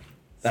 So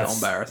That's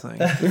So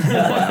embarrassing.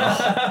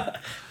 I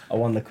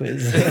won the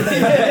quiz.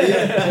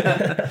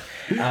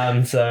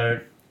 So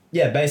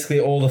yeah, basically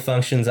all the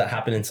functions that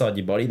happen inside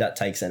your body that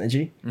takes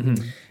energy,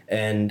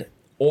 and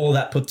all of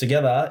that put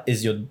together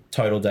is your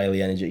total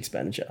daily energy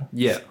expenditure.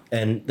 Yeah.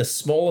 And the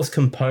smallest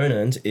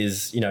component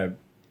is,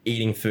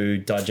 eating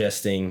food,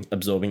 digesting,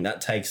 absorbing.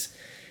 That takes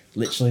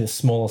literally the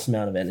smallest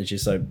amount of energy.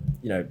 So,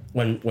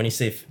 when you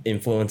see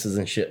influencers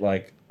and shit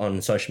like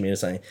on social media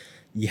saying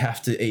you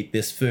have to eat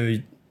this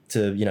food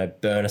to,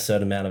 burn a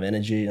certain amount of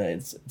energy,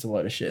 it's a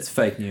load of shit. It's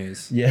fake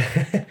news.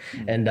 Yeah.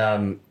 And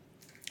the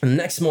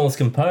next smallest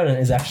component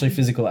is actually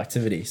physical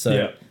activity. So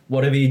Yeah.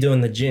 whatever you do in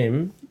the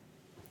gym,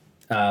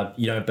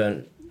 you don't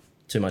burn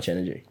too much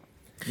energy.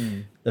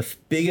 The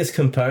biggest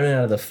component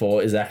out of the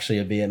four is actually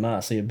your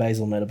BMR, so your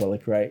basal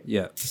metabolic rate.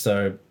 Yeah.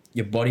 So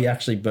your body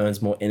actually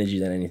burns more energy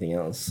than anything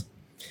else.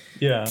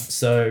 Yeah.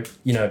 So,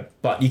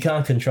 but you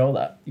can't control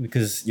that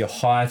because your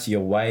height,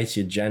 your weight,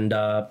 your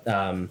gender,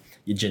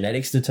 your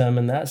genetics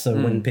determine that. So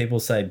when people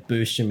say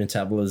boost your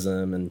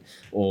metabolism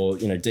or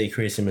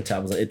decrease your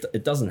metabolism,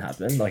 it doesn't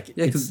happen. Like,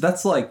 Yeah, because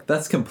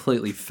that's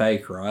completely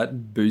fake, right?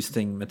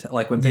 Boosting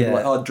like when people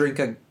Yeah. are like, drink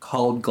a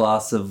cold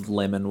glass of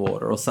lemon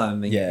water or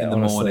something Yeah, in the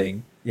honestly.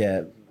 morning.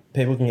 Yeah,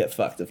 people can get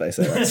fucked if they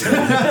say that.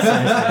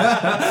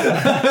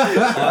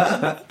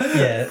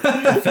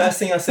 The first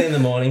thing I see in the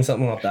morning,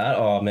 something like that,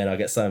 oh man, I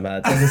get so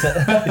mad.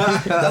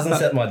 Doesn't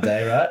set my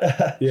day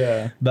right.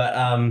 Yeah.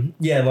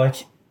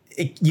 But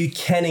you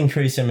can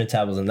increase your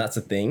metabolism. That's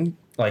the thing.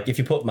 Like if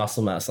you put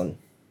muscle mass on,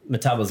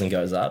 metabolism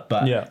goes up,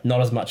 but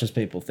not as much as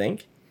people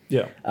think.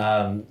 Yeah.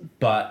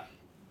 But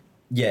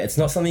yeah, it's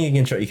not something you can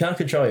control. You can't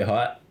control your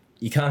height.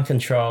 You can't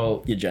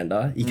control your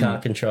gender. You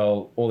can't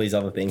control all these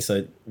other things.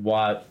 So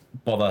why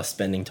bother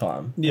spending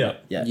time? Yeah.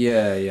 Yeah.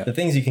 Yeah. The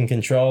things you can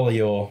control are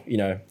your,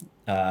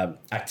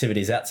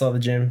 activities outside the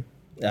gym,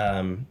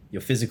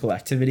 your physical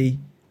activity,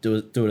 do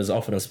it as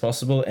often as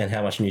possible, and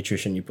how much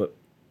nutrition you put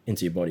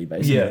into your body,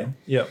 basically. Yeah.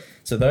 Yeah.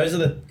 So those are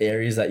the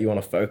areas that you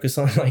want to focus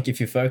on. Like if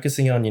you're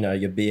focusing on,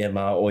 your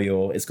BMR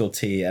or it's called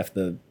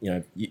TEF,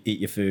 you eat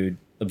your food,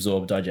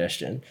 absorb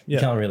digestion. You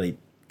can't really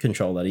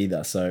control that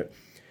either. So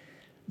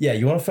yeah,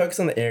 you want to focus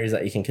on the areas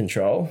that you can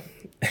control.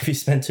 If you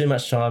spend too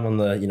much time on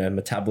the,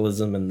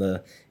 metabolism and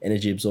the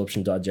energy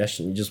absorption,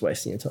 digestion, you're just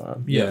wasting your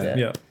time.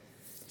 Yeah.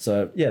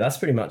 So yeah, that's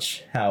pretty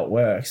much how it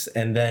works.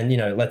 And then,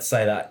 let's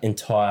say that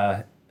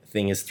entire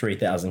thing is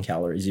 3,000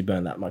 calories. You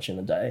burn that much in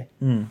a day.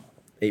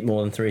 Eat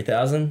more than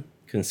 3,000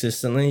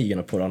 consistently, you're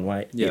going to put on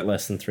weight. Yeah. Eat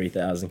less than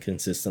 3,000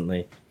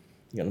 consistently,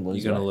 you're going to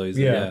lose You're gonna weight. lose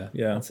it. Yeah.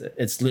 Yeah. That's it.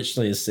 It's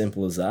literally as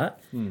simple as that,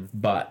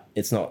 but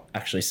it's not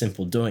actually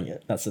simple doing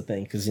it. That's the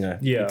thing, because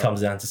it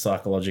comes down to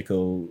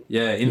psychological.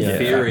 Yeah, in Yeah,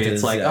 theory, factors,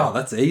 it's like, yeah. oh,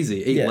 that's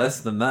easy. Eat Yeah.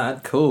 less than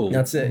that. Cool.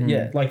 That's it.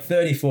 Yeah, like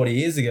 30, 40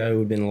 years ago, it would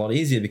have been a lot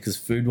easier because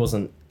food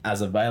wasn't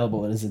as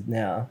available as it is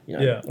now.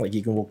 Yeah. Like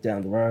you can walk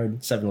down the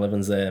road,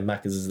 7-Eleven's there,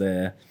 Macca's is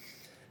there.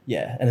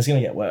 Yeah, and it's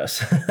gonna get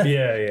worse.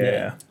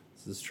 Yeah.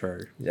 This is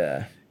true.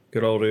 Yeah.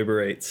 Good old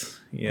Uber Eats.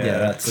 Yeah. Yeah,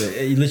 that's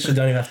it. You literally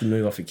don't even have to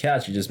move off your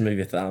couch. You just move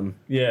your thumb.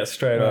 Yeah,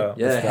 straight up.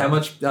 Yeah, how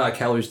much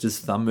calories does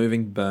thumb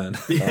moving burn?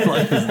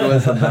 Like,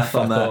 where's the math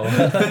on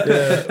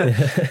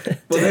that?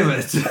 Damn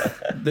it.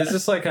 There's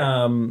just like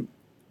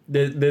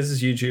there's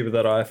this YouTuber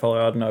that I follow.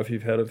 I don't know if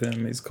you've heard of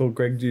him. He's called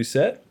Greg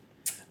Doucette.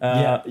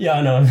 Yeah,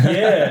 I know.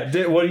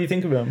 Yeah. What do you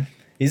think of him?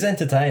 He's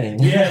entertaining.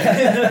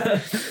 Yeah.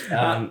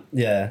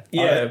 Yeah.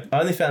 Yeah. I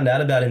only found out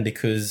about him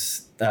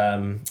because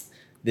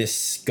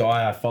this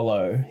guy I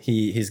follow,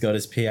 he's got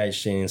his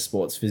PhD in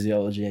sports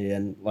physiology,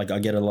 and like I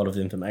get a lot of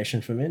information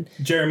from him.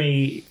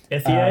 Jeremy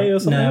Ethier or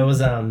something? No, it was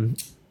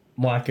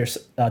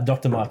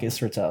Dr. Mark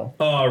Israetel.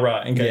 Oh,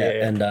 right. Okay.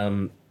 Yeah.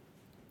 And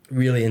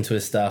really into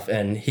his stuff.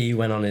 And he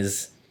went on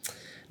his...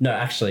 No,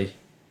 actually,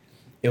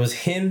 it was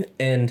him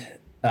and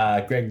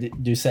Greg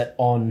Doucette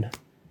on...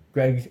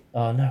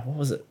 what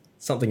was it?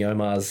 Something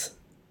Omar's...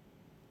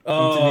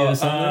 interview or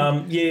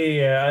something?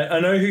 Yeah. I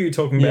know who you're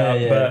talking about,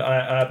 Yeah. but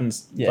I haven't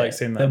seen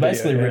that. They're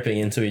basically video, ripping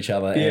into each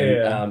other.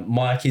 Yeah. And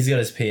Mike, he's got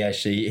his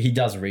PhD. He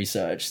does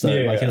research. So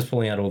Yeah. he was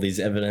pulling out all these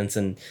evidence,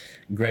 and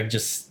Greg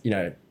just,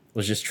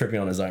 was just tripping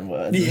on his own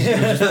words. It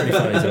was just pretty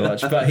funny to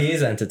watch. But he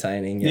is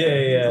entertaining.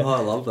 Yeah. Oh, I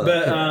love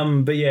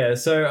that. But yeah,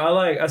 so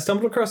I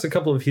stumbled across a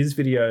couple of his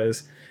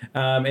videos,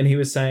 and he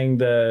was saying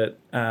that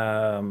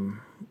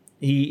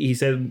he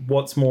said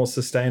what's more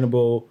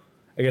sustainable,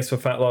 I guess, for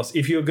fat loss.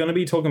 If you're going to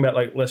be talking about,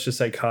 like, let's just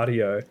say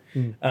cardio,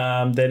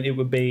 then it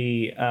would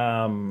be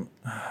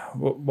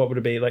what would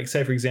it be? Like,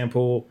 say for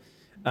example,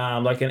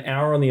 like an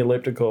hour on the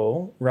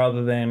elliptical,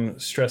 rather than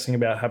stressing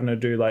about having to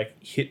do like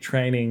HIIT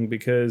training,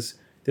 because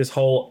this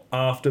whole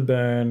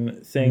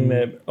afterburn thing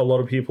that a lot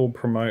of people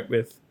promote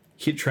with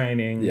HIIT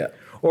training,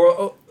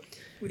 or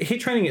HIIT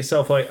training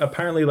itself, like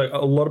apparently like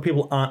a lot of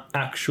people aren't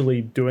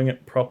actually doing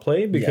it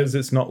properly because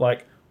it's not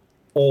like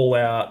all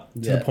out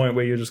to the point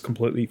where you're just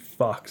completely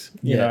fucked,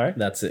 you know?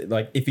 That's it.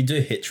 Like if you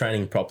do HIIT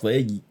training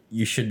properly,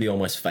 you should be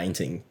almost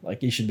fainting.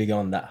 Like you should be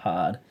going that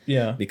hard.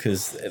 Yeah.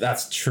 Because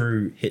that's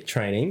true HIIT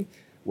training,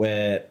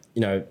 where,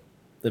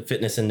 the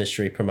fitness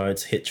industry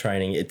promotes HIIT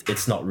training,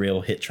 it's not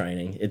real HIIT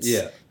training. It's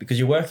Yeah. because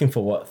you're working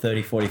for what,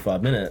 30,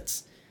 45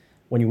 minutes.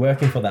 When you're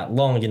working for that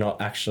long, you're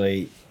not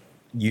actually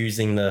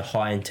using the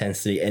high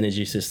intensity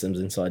energy systems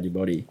inside your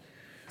body.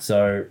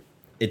 So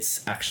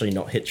it's actually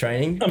not HIIT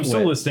training. I'm still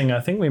Where- listening.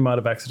 I think we might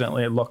have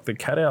accidentally locked the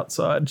cat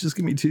outside. Just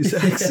give me 2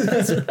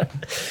 seconds.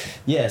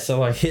 Yeah, so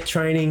like HIIT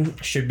training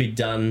should be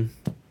done,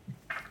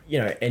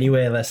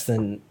 anywhere less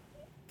than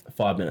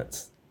 5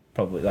 minutes.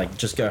 Probably like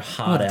just go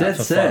hard out dead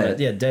for set. 5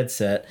 minutes. Yeah, dead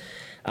set.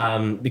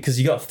 Because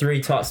you got 3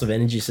 types of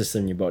energy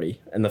system in your body,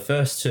 and the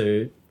first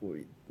 2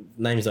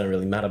 names don't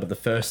really matter, but the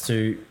first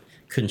 2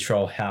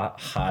 control how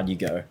hard you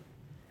go,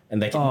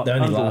 and they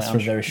only last for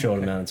a very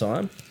short amount of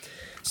time.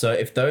 So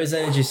if those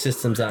energy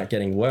systems aren't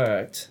getting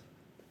worked,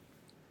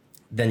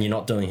 then you're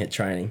not doing HIIT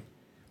training.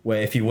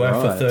 Where if you work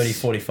for Right. 30,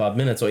 45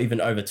 minutes or even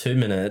over 2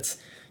 minutes,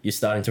 you're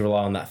starting to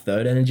rely on that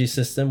third energy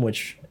system,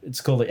 which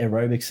it's called the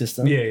aerobic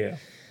system. yeah.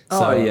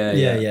 Oh, yeah.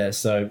 Yeah.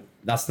 So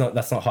that's not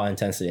high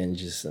intensity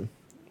energy system.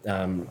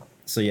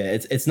 So yeah,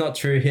 it's not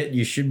true HIIT.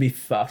 You should be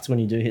fucked when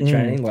you do HIIT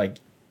training, like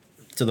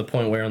to the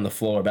point where you're on the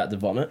floor about to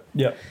vomit.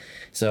 Yep.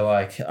 So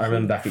like I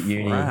remember back at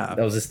uni, Crap.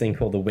 there was this thing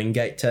called the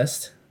Wingate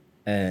test,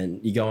 and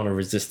you go on a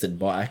resisted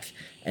bike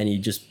and you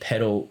just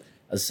pedal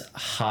as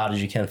hard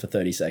as you can for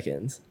 30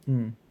 seconds,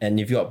 and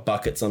you've got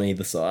buckets on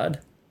either side.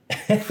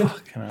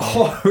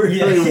 Oh,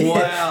 really?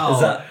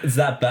 Wow. It's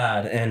that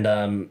bad. And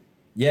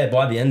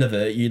by the end of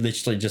it, you're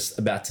literally just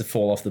about to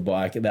fall off the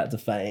bike, about to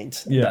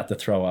faint, Yeah. about to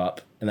throw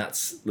up. And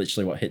that's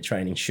literally what HIIT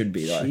training should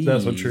be like.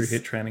 That's what true Jeez.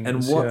 HIIT training And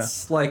is.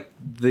 what's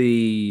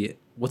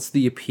what's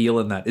the appeal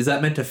in that? Is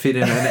that meant to fit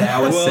in an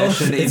hour Well,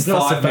 session in it's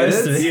not 5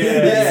 supposed minutes? to.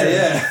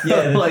 Yeah.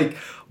 Yeah. Like,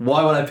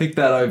 why would I pick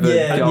that over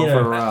Yeah, going you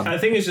for know, a run? I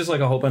think it's just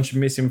like a whole bunch of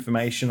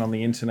misinformation on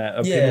the internet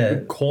of Yeah.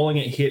 people calling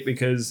it HIIT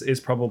because it's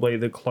probably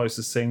the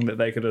closest thing that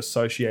they could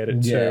associate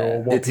it to, Yeah. or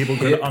what It's people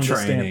could hip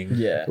understand. training.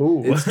 Yeah.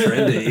 Ooh. It's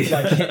trendy.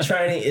 Like HIIT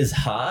training is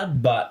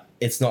hard, but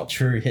it's not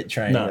true HIIT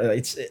training. No.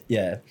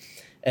 Yeah.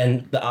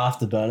 And the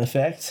afterburn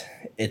effect,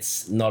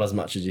 it's not as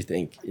much as you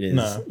think it is.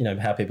 No. You know,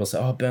 how people say,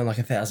 oh, burn like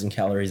 1,000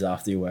 calories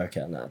after your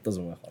workout. No, it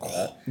doesn't work like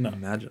that.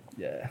 Imagine.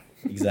 Yeah,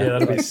 Yeah, exactly.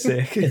 that'd be Like,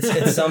 sick.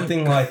 it's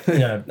something like,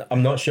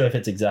 I'm not sure if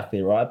it's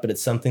exactly right, but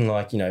it's something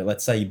like,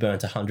 let's say you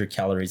burnt 100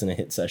 calories in a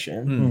HIIT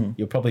session.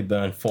 You'll probably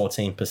burn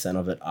 14%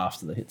 of it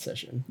after the HIIT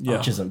session, Yeah.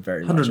 which isn't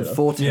very much at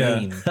all.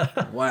 114.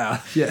 Wow.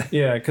 Yeah.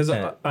 Yeah, because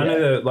Yeah. I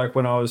know that like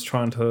when I was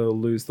trying to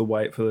lose the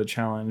weight for the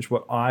challenge,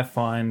 what I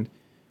find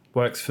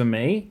works for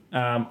me,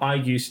 I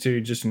used to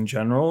just in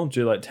general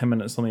do like 10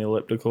 minutes on the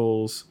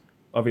ellipticals,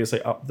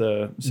 obviously up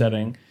the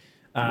setting.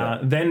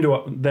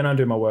 Then I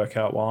do my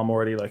workout while I'm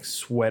already like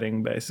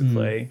sweating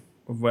basically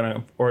when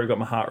I've already got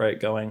my heart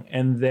rate going,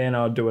 and then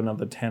I'll do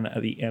another 10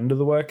 at the end of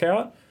the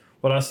workout.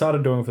 What I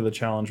started doing for the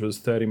challenge was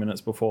 30 minutes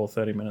before,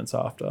 30 minutes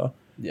after.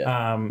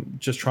 Yeah.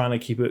 Just trying to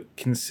keep it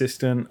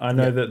consistent. I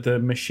know that the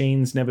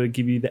machines never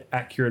give you the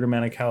accurate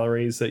amount of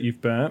calories that you've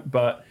burnt,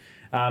 but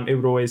it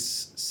would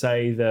always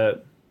say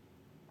that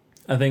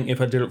I think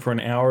if I did it for an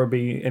hour, it'd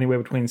be anywhere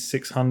between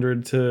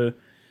 600 to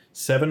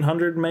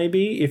 700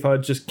 maybe if I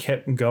just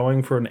kept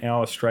going for an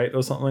hour straight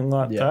or something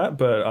like that.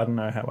 But I don't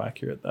know how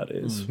accurate that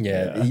is.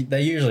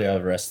 They usually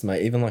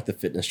overestimate. Even like the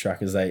fitness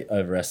trackers, they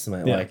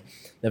overestimate. Yeah. Like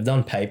they've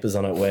done papers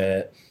on it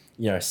where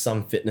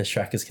some fitness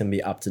trackers can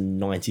be up to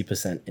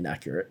 90%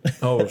 inaccurate.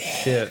 Oh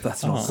shit,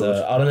 That's not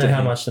So I don't know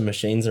how much the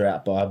machines are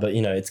out by, but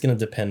it's going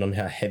to depend on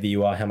how heavy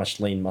you are, how much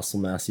lean muscle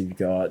mass you've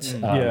got,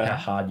 Yeah. how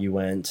hard you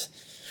went.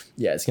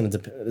 Yeah, it's going to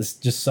depend. There's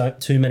just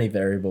too many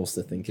variables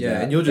to think Yeah,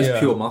 about. and you're just Yeah.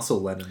 pure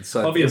muscle, Lennon.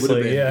 So Obviously, it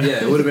would have been,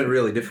 yeah. it would have been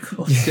really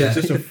difficult. Yeah.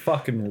 just a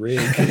fucking rig.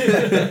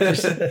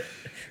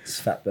 It's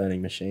fat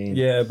burning machine.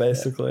 Yeah,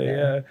 basically,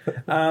 yeah.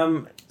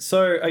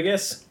 So I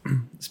guess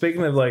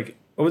speaking of like,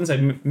 I wouldn't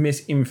say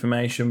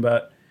misinformation,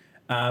 but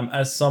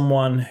as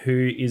someone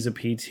who is a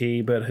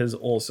PT but has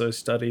also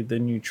studied the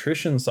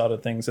nutrition side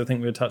of things, I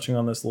think we were touching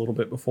on this a little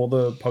bit before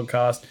the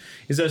podcast.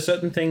 Is there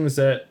certain things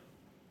that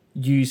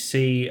you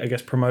see, I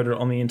guess, promoted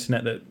on the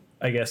internet that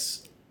I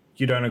guess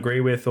you don't agree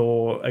with,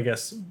 or I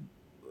guess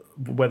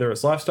whether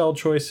it's lifestyle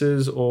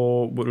choices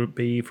or would it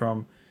be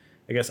from,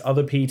 I guess,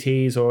 other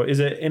PTs, or is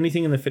there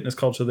anything in the fitness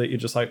culture that you're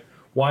just like,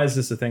 why is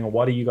this a thing, or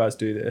why do you guys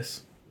do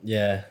this?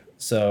 Yeah.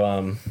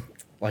 So,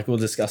 like we were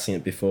discussing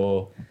it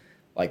before,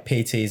 like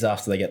PTs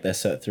after they get their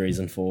Cert 3s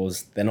and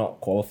 4s, they're not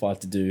qualified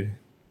to do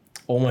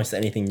almost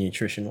anything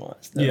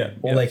nutrition-wise.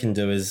 All they can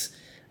do is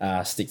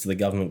stick to the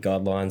government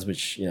guidelines,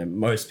 which,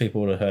 most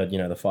people would have heard,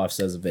 the 5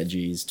 serves of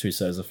veggies, 2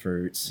 serves of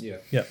fruits.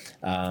 Yeah.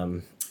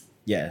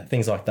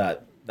 Things like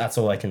that. That's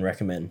all they can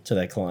recommend to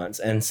their clients,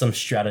 and some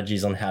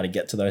strategies on how to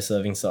get to those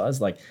serving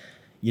size. Like,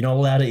 you're not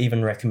allowed to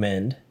even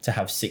recommend to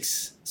have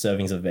 6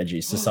 servings of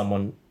veggies to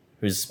someone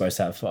who's supposed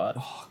to have 5.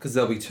 Because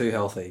they'll be too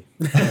healthy.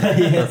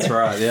 That's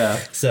right, yeah.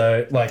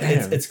 So, like,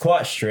 Damn. it's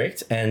quite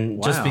strict,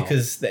 and just Wow.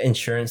 because the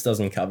insurance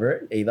doesn't cover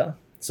it either.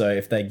 So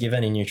if they give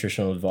any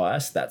nutritional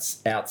advice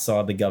that's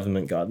outside the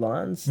government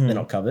guidelines, they're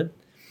not covered.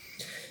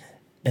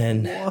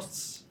 And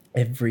What?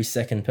 every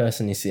second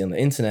person you see on the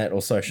internet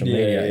or social Yeah,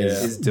 media yeah.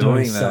 is Is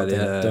doing that, something,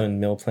 yeah. doing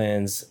meal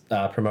plans,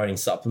 promoting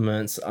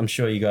supplements. I'm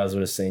sure you guys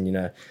would have seen,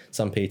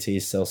 some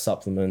PTs sell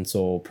supplements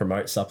or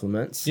promote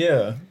supplements.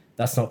 Yeah.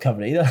 That's not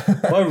covered either.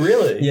 Oh,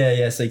 really?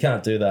 Yeah, so you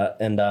can't do that.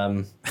 And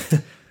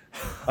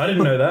I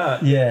didn't know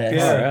that. yeah,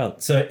 Yeah.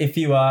 so if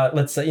you are,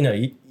 let's say,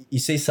 you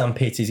see some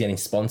PTs getting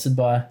sponsored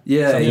by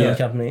Yeah, supplement yeah.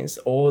 companies,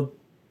 or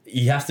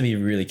you have to be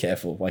really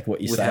careful, like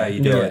what you With say. how you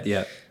do it,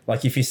 yeah.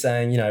 Like if you're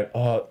saying,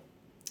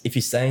 if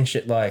you're saying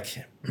shit like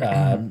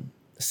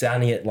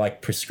sounding it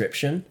like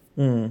prescription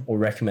or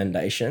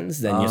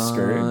recommendations, then you're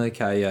screwed.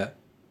 Okay, yeah.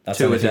 That's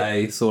 2 a if you-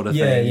 day sort of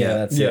Yeah, thing. yeah, Yeah,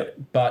 that's Yeah.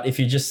 it. But if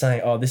you're just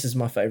saying, oh, this is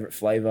my favorite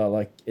flavor,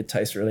 like it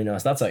tastes really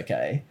nice, that's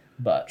okay.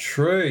 But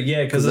True.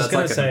 Yeah, because because I was that's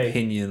going like to an say.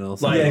 opinion or like-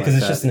 something. Yeah, like 'cause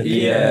it's that. just an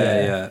opinion. Yeah,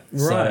 Yeah.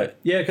 yeah. Right.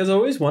 Yeah, because I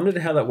always wondered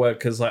how that worked.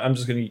 Because I'm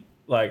just going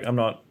to I'm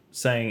not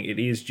saying it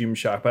is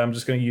Gymshark, but I'm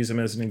just going to use them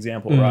as an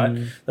example, right?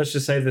 Let's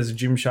just say there's a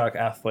Gymshark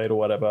athlete or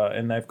whatever,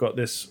 and they've got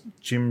this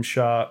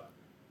Gymshark.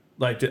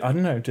 Like, I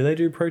don't know. Do they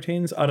do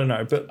proteins? I don't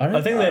know, but I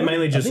think they're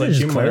mainly just like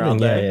gym wear, aren't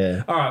they?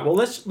 Yeah. All right. Well,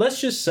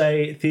 let's just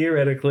say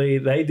theoretically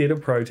they did a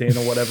protein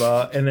or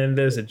whatever, and then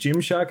there's a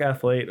Gymshark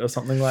athlete or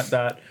something like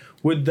that.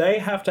 Would they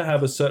have to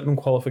have a certain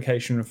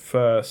qualification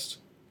first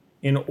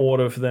in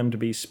order for them to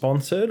be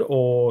sponsored,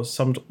 or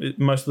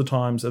most of the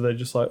times are they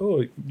just like,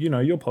 oh,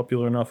 you're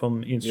popular enough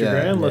on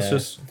Instagram, Yeah. let's Yeah.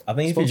 just I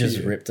think if you sponsor just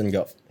you. ripped and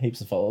got heaps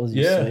of followers,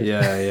 Yeah.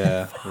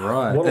 Yeah,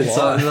 right. What a and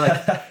so, lie.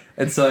 like,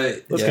 and so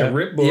Let's yeah. get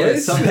ripped, boys. Yeah,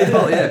 some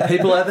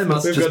people out there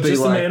must We've just got be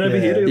just like, a man over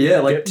here to yeah,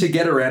 like get- to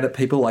get around it.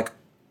 People like,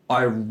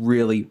 I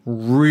really,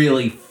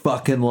 really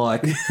fucking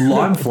like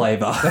lime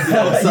flavor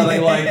or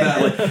something like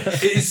that.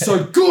 Like, it's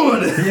so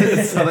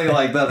good, something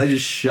like that. They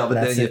just shove it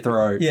That's down your it.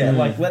 throat. Yeah,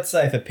 like let's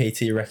say if a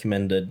PT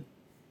recommended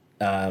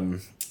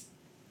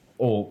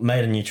or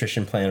made a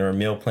nutrition plan or a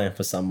meal plan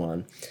for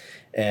someone,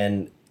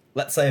 and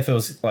let's say if it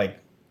was like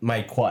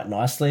made quite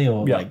nicely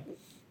or Yeah. like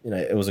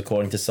it was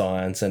according to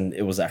science and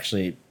it was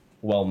actually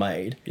well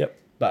made. Yep.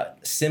 But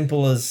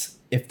simple as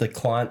if the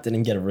client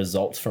didn't get a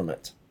result from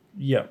it,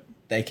 Yep.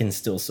 they can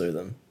still sue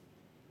them.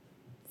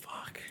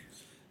 Fuck.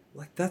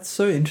 Like that's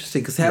so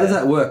interesting because how does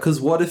that work? Because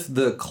what if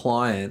the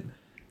client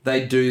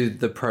they do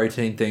the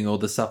protein thing or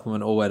the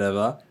supplement or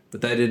whatever,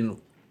 but they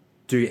didn't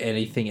do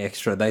anything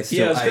extra. They still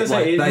Yeah, I was ate, gonna say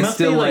like it they must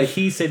still be like like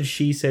he said,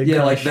 she said. yeah,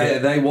 kinda like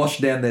shit. they wash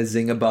down their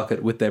Zinger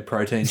bucket with their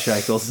protein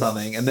shake or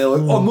something, and they're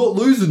like, I'm not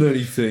losing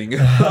anything,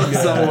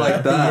 something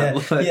like that.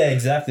 Yeah, Like, yeah,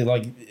 exactly.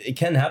 Like it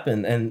can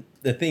happen, and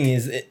the thing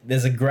is,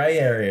 there's a grey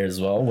area as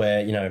well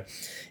where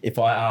if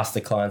I ask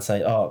the client,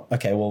 say, "Oh,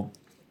 okay, well,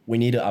 we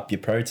need to up your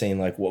protein.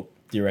 Like, what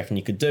do you reckon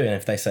you could do?" And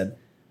if they said,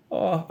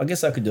 "Oh, I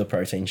guess I could do a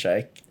protein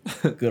shake,"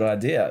 good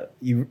idea.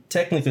 You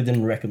technically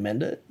didn't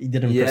recommend it. You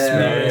didn't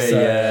prescribe it. So.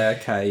 yeah,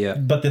 okay, yeah.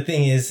 But the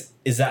thing is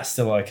that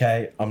still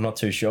okay? I'm not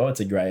too sure. It's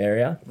a grey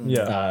area.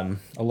 Yeah.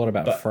 A lot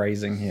about But-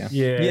 phrasing here.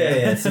 Yeah.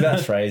 Yeah, it's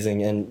about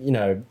phrasing, and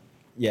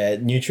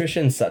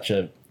nutrition's such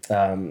a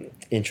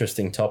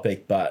interesting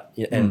topic, but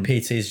and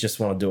PTs just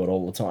want to do it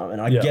all the time, and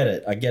I Yeah.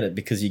 get it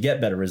because you get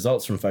better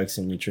results from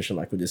focusing on nutrition,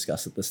 like we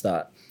discussed at the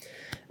start.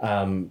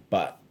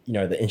 But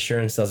the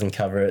insurance doesn't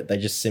cover it. They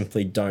just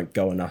simply don't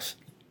go enough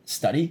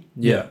study.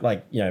 Yeah.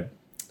 like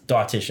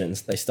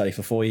dietitians, they study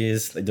for 4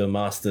 years, they do a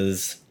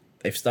master's,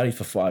 they've studied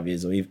for 5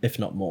 years or if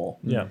not more.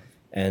 Yeah.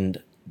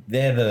 And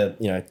they're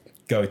the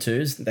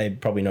go-tos. They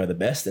probably know the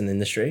best in the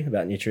industry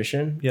about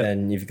nutrition. Yeah.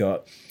 Then you've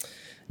got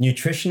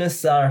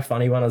nutritionists are a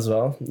funny one as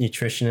well.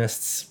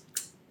 Nutritionists,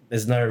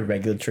 there's no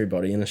regulatory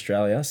body in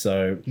Australia,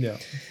 so Yeah.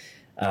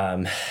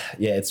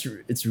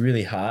 it's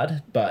really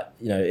hard. But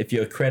if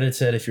you're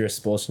accredited, if you're a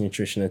sports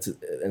nutritionist,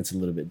 it's a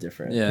little bit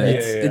different. Yeah,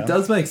 it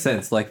does make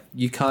sense. Like,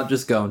 you can't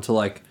just go into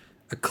like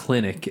a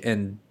clinic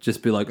and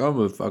just be like, I'm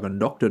a fucking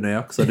doctor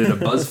now because I did a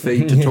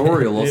BuzzFeed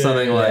tutorial or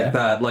something like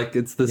that. Like,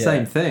 it's the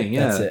same thing.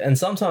 Yeah, That's it. And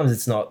sometimes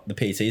it's not the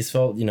PT's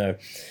fault, a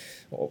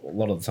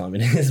lot of the time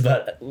it is,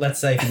 but let's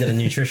say if you did a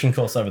nutrition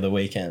course over the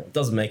weekend, it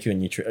doesn't make you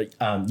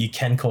you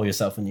can call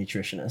yourself a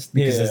nutritionist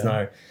because there's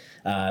no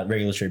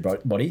regulatory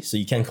body, so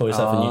you can call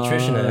yourself a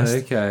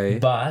nutritionist. Okay.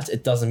 But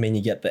it doesn't mean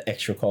you get the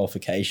extra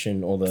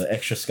qualification or the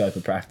extra scope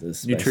of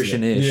practice. basically.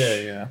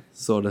 Nutrition-ish Yeah.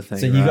 sort of thing.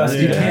 So you guys,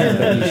 you Yeah. can,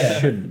 but you Yeah.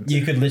 shouldn't.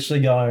 You could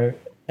literally go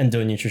and do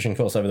a nutrition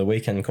course over the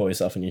weekend and call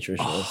yourself a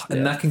nutritionist.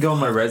 and that can go on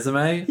my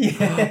resume.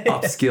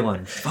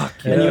 Upskilling. Fuck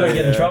yeah. And you won't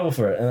get in Yeah. trouble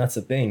for it, and that's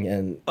the thing.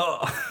 And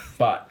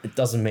but it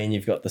doesn't mean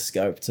you've got the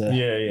scope to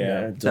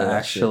Yeah. do To all that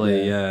actually,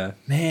 shit, yeah.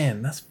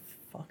 Man, that's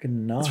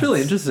fucking nuts. It's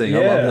really interesting. I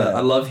love Yeah. that. I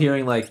love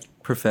hearing like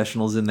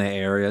professionals in their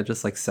area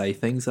just like say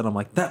things and I'm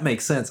like, that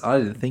makes sense. I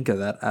didn't think of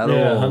that at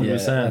Yeah, all.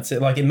 100%. Yeah, that's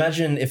it. Like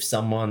imagine if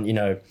someone,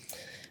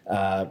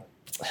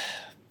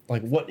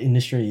 like what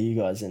industry are you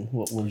guys in?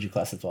 What would you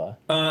classify?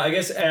 I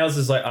guess ours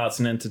is like arts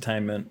and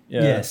entertainment.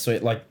 Yeah,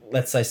 sweet. Like,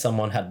 let's say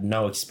someone had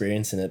no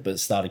experience in it, but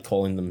started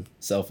calling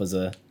themselves as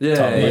a Yeah,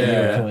 title that you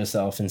yeah. would call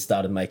yourself and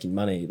started making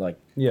money. Like,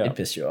 Yeah. it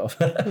piss you off.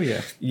 Oh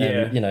yeah. Yeah.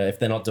 And, you know, if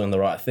they're not doing the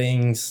right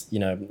things, you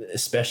know,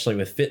 especially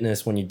with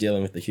fitness, when you're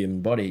dealing with the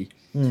human body,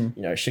 you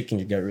know, shit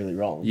can go really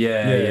wrong.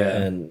 Yeah, Yeah, yeah.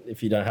 And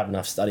if you don't have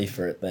enough study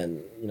for it,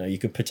 then, you know, you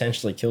could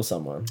potentially kill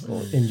someone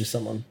or injure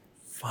someone.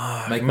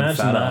 Fuck, Make them imagine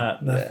fatter.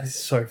 that. That is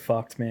so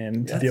fucked,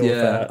 man, to Yeah, deal with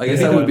that. I guess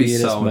It'd that be would be the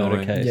weirdest so murder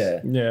annoying. case. Yeah.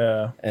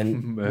 Yeah.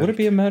 And Would it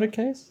be a murder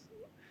case?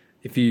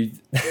 If you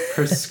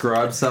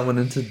prescribe someone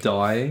into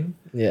dying?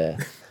 yeah.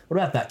 What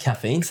about that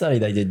caffeine study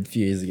they did a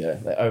few years ago?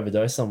 They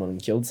overdosed someone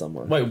and killed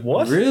someone. Wait,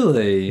 what?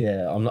 Really?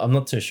 Yeah, I'm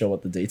not too sure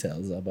what the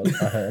details are, but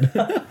I heard.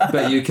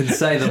 But you can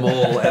say them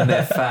all and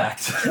they're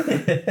fact.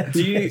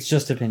 Do you? It's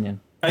just opinion.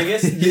 I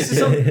guess this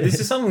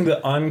is something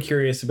that I'm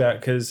curious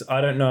about because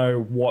I don't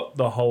know what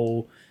the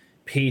whole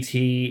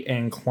PT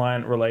and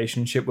client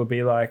relationship would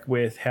be like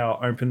with how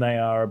open they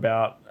are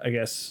about, I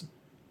guess,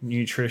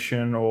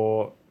 nutrition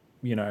or,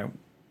 you know,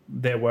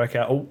 their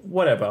workout or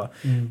whatever.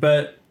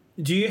 But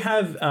do you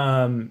have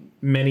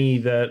many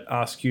that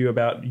ask you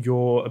about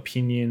your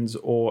opinions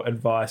or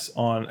advice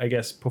on, I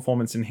guess,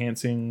 performance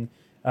enhancing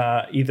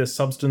either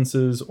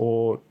substances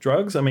or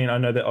drugs? I mean, I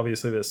know that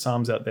obviously there's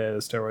SARMs out there,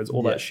 there's steroids,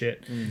 all that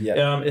shit.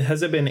 Yeah. Has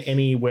there been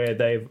any where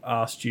they've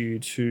asked you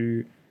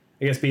to,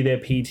 I guess, be their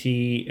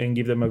PT and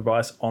give them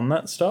advice on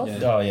that stuff?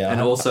 Oh, yeah. And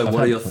I've- also, I've what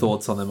are had your plenty.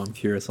 thoughts on them? I'm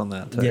curious on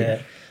that too.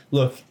 Yeah.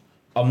 Look,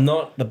 I'm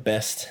not the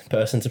best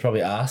person to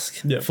probably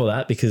ask Yeah. for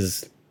that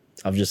because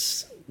I've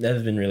just never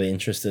been really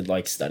interested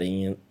like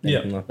studying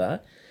anything like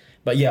that.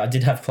 But yeah, I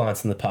did have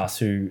clients in the past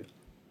who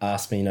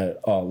asked me, you know,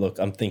 oh, look,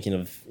 I'm thinking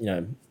of, you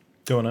know,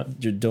 Doing it.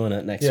 you're doing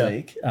it next Yeah.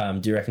 week.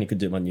 Do you reckon you could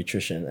do my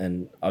nutrition?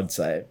 And I'd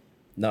say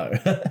no.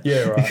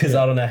 Yeah, right. Because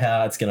I don't know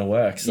how it's going to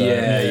work. So,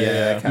 Yeah,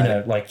 yeah, okay. you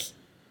know, like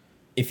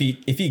if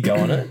you go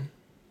on it,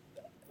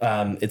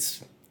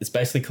 it's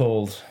basically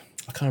called,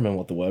 I can't remember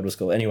what the word was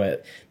called. Anyway,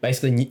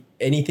 basically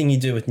anything you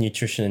do with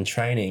nutrition and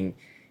training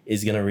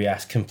is going to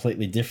react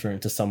completely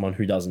different to someone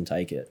who doesn't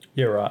take it.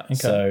 Yeah, right. Okay.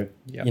 So,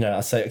 Yep. you know,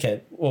 I say,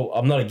 okay, well,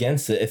 I'm not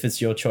against it. If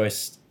it's your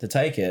choice to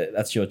take it,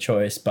 that's your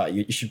choice, but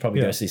you should probably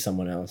Yeah. go see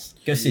someone else.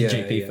 Go see Yeah, a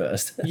GP yeah.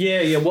 first.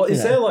 Yeah. Well, is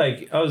Yeah. there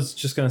like, I was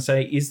just going to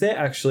say, is there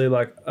actually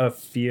like a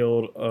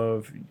field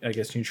of, I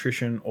guess,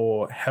 nutrition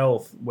or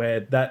health where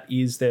that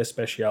is their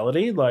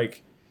speciality?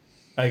 Like,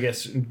 I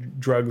guess,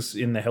 drugs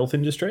in the health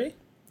industry?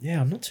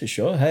 Yeah, I'm not too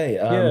sure. Hey,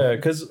 Yeah,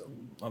 because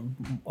I've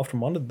often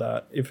wondered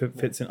that if it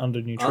fits in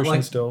under nutrition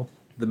like- still.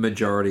 The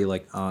majority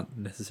like aren't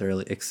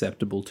necessarily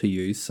acceptable to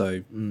you,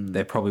 so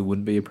there probably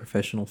wouldn't be a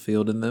professional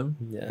field in them.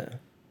 yeah.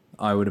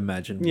 I would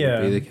imagine Yeah,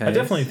 would be the case. I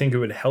definitely think it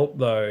would help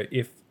though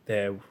if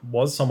there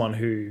was someone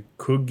who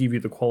could give you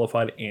the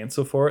qualified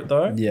answer for it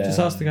though. Yeah. Just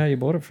ask the guy you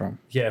bought it from.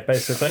 Yeah,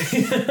 basically.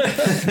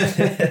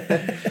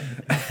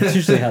 That's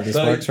usually how this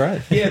Like, works,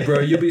 right? Yeah, bro,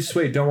 you'll be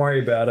sweet. Don't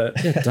worry about it.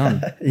 Yeah,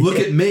 done. Look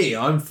at me,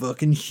 I'm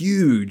fucking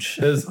huge.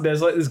 There's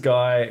like this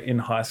guy in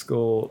high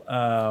school,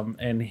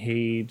 and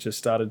he just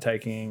started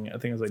taking, I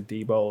think it was like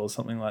D-Bol or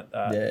something like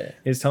that. Yeah.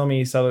 He's telling me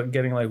he started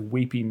getting like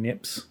weepy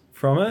nips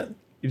from it.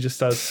 He just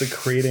started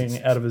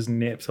secreting out of his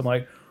nips. I'm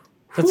like,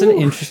 That's an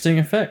 "Whew, interesting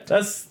effect.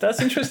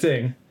 that's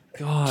interesting.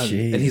 God.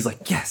 Jeez. And he's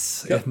like,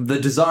 yes, the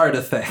desired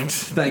effect.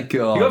 Thank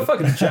God. You got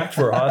fucking jacked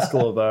for a high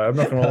schooler though. I'm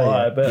not gonna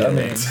lie, but I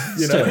mean,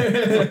 you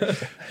know,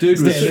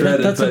 Dude was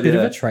shredded, That's a but bit yeah.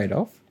 of a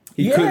trade-off.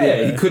 He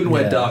Yeah. couldn't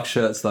wear Yeah. dark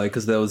shirts though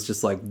because there was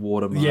just like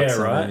watermarks. yeah, on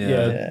right, them,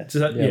 yeah, Just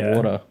that- Yeah,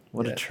 water.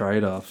 What a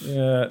trade-off.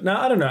 Yeah, no,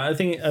 I don't know. I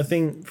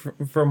think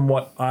from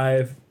what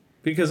I've,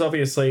 because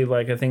obviously,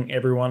 like, I think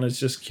everyone is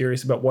just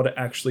curious about what it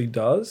actually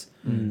does.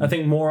 I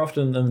think more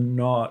often than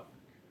not,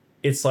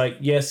 it's like,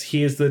 yes,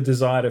 here's the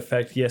desired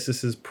effect. Yes,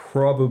 this is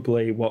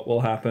probably what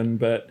will happen,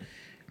 but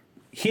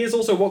here's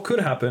also what could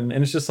happen.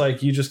 And it's just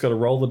like, you just got to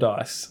roll the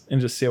dice and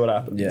just see what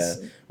happens. Yeah.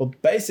 Well,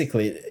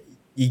 basically,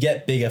 you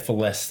get bigger for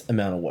less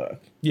amount of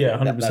work. Yeah,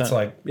 100%. That's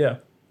like yeah.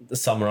 the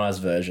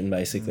summarized version,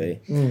 basically.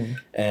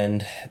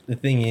 And the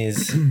thing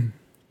is,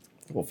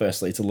 well,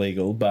 firstly, it's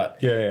illegal, but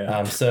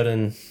Yeah.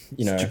 certain,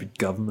 you know, Stupid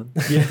government.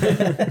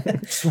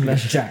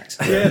 That's jacked.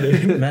 Yeah,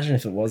 dude. imagine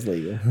if it was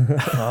legal.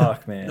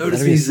 Fuck, man. Notice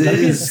That'd be, these that'd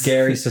be a is.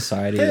 scary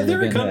society to There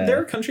live are, in. there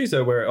are countries,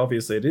 though, where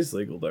obviously it is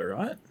legal, though,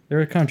 right? There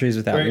are countries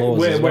without laws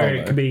where, as well. where it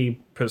though. can be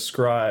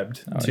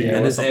prescribed to yeah. you.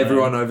 And or is something.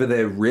 everyone over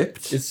there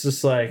ripped? It's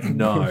just like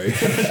no.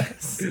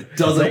 They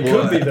Doesn't could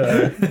work. be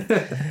though.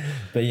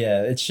 But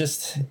yeah, it's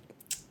just,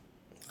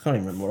 I can't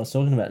even remember what I was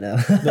talking about now.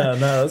 No,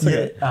 that's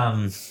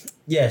okay.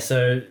 Yeah,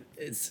 so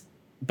it's,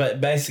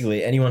 but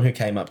basically, anyone who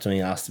came up to me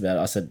and asked about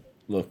it, I said,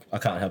 look, I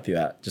can't help you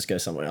out. Just go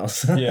somewhere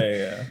else.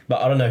 Yeah.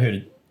 But I don't know who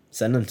to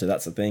send them to.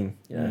 That's the thing.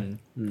 You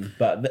know?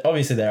 But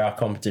obviously, there are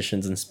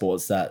competitions and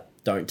sports that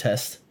don't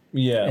test.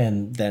 Yeah.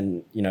 And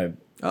then, you know,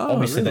 Oh,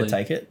 obviously really? they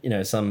take it. You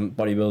know, some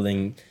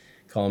bodybuilding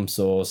comps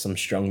or some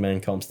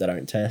strongman comps that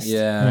don't test.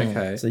 Yeah,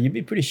 okay. So you'd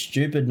be pretty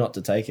stupid not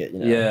to take it, you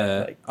know?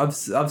 Yeah, Like,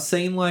 I've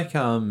seen like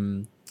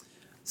some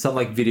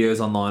like videos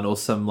online or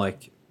some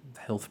like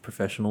health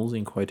professionals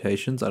in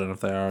quotations. I don't know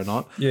if they are or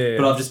not. Yeah.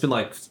 But I've just been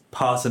like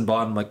passing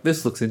by and I'm like,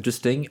 this looks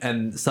interesting.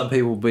 And some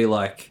people will be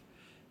like,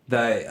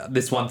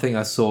 this one thing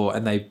I saw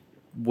and they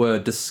were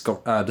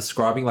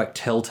describing like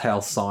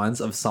telltale signs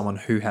of someone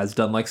who has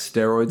done like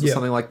steroids or Yeah.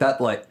 something like that.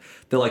 Like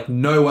they're like,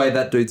 no way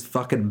that dude's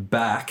fucking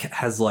back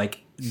has like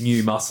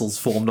new muscles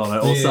formed on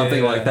it or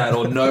something like that,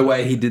 or no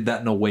way he did that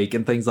in a week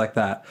and things like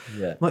that.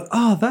 Yeah. I'm like,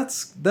 oh,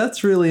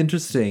 that's really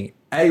interesting.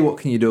 A, what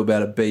can you do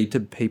about it? B, do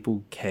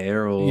people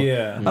care? Or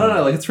Yeah. I don't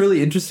know. Like, it's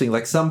really interesting.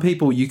 Like, some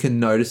people you can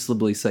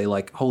noticeably say,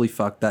 like, holy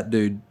fuck, that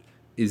dude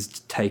is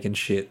taking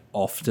shit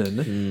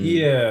often.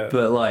 Yeah.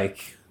 But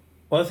like,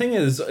 Well, the thing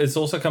is, it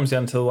also comes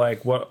down to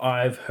like what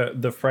I've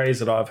heard. The phrase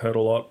that I've heard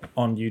a lot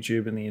on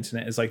YouTube and the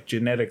internet is like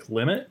genetic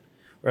limit.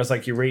 Whereas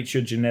like you reach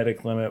your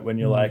genetic limit when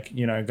you're like,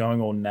 you know,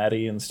 going all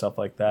natty and stuff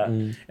like that.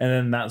 And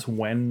then that's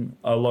when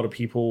a lot of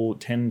people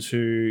tend to,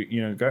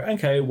 you know, go,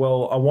 okay,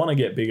 well, I want to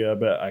get bigger,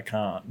 but I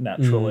can't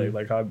naturally.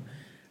 Like I'm,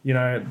 you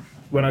know,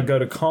 when I go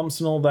to comps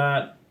and all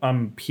that,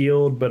 I'm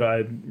peeled, but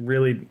I'm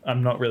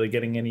not really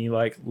getting any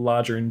like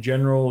larger in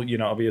general, you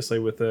know, obviously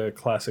with the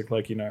classic,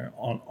 like, you know,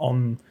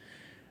 on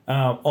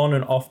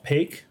and off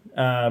peak,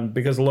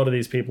 because a lot of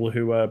these people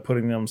who are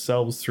putting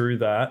themselves through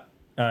that,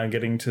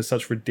 getting to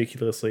such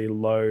ridiculously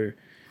low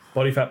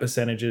body fat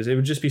percentages, it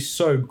would just be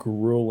so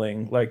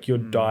grueling, like your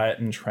diet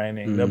and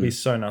training. They'll be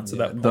so nuts at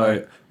that point.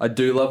 though, I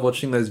do love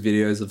watching those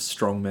videos of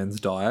strong men's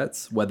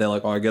diets where they're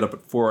like, oh, I get up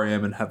at 4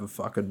 a.m. and have a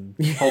fucking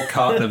whole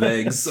carton of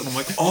eggs. And I'm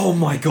like, oh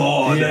my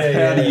God,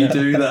 how do you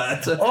do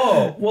that?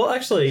 Oh, well,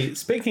 actually,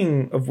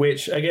 speaking of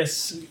which, I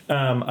guess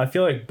I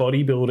feel like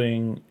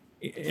bodybuilding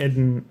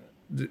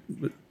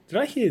did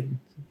I hear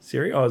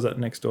Siri? Oh, is that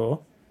next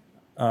door?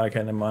 Oh, okay,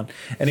 never mind.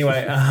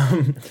 Anyway,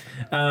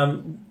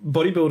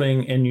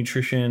 bodybuilding and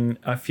nutrition,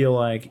 I feel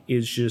like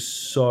is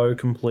just so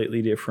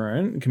completely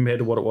different compared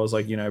to what it was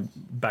like, you know,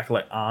 back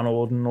like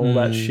Arnold and all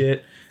that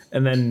shit.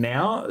 And then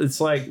now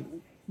it's like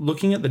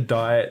looking at the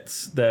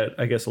diets that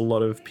I guess a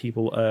lot of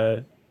people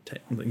are,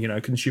 you know,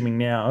 consuming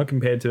now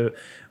compared to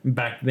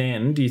back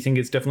then. Do you think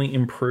it's definitely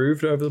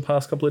improved over the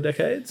past couple of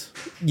decades?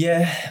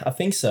 Yeah, I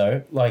think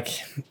so. Like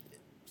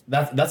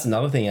that's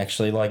another thing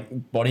actually.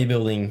 Like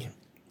bodybuilding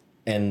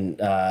and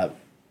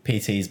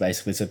PTs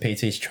basically. So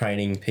PTs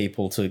training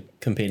people to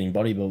compete in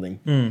bodybuilding,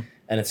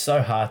 and it's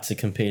so hard to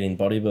compete in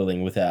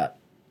bodybuilding without,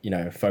 you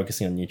know,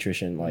 focusing on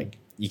nutrition. Like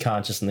you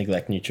can't just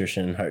neglect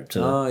nutrition and hope to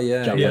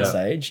jump on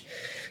stage.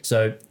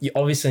 So you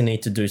obviously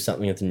need to do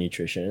something with the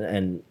nutrition,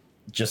 and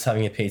just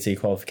having a PT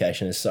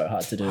qualification is so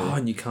hard to do. Oh,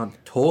 and you can't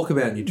talk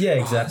about nutrition.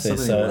 Yeah, exactly. So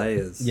So, many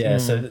layers. yeah,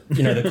 so,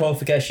 you know, the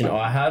qualification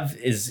I have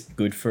is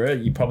good for it.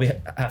 You probably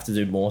have to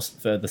do more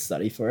further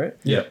study for it.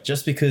 Yeah.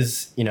 Just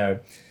because, you know,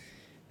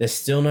 there's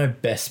still no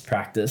best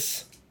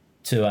practice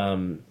to,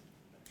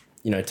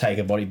 you know, take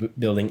a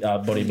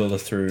bodybuilder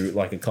through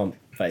like a comp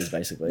phase,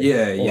 basically.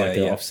 Or like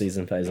the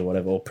off-season phase or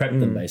whatever, or prep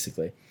them,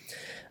 basically.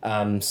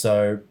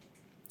 So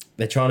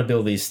they're trying to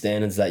build these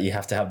standards that you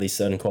have to have these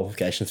certain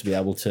qualifications to be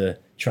able to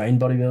train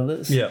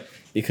bodybuilders. Yeah.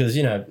 Because,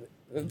 you know,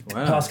 the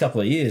past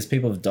couple of years,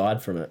 people have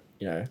died from it,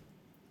 you know.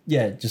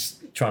 Yeah,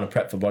 just trying to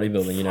prep for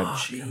bodybuilding, you know.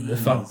 Fucking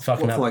What's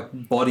up.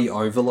 like body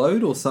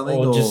overload or something?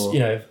 Or just, you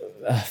know,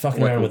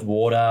 fucking Like around a- with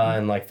water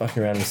and like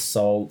fucking around with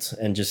salt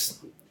and just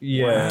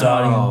Yeah.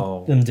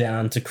 Wow. dieting them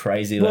down to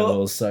crazy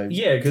levels. So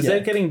Yeah, because they're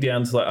getting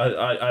down to like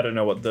I don't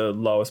know what the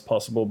lowest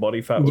possible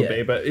body fat would Yeah.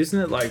 be, but isn't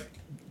it like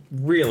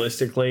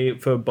realistically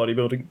for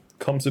bodybuilding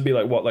comps would be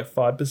like what, like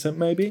 5%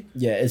 maybe?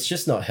 yeah, it's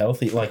just not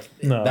healthy. Like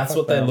No, that's fuck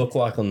what they that. look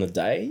like on the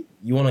day.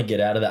 You want to get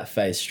out of that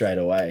phase straight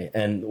away.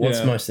 And what's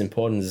Yeah. most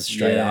important is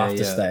straight Yeah,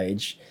 after yeah.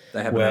 stage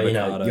They have where, an you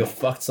know, avocado. you're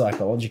fucked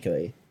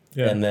psychologically.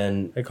 Yeah. And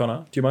then Hey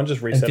Connor, do you mind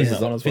just and resetting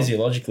that one as well?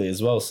 physiologically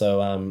as well.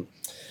 So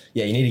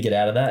yeah, you need to get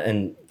out of that,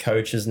 and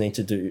coaches need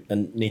to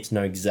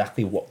know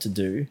exactly what to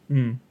do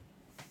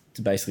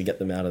to basically get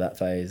them out of that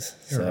phase.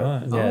 So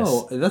Right. yes.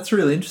 Oh, that's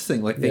really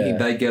interesting. Like thinking Yeah.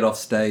 they get off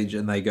stage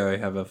and they go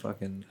have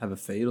a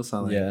feed or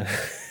something. yeah.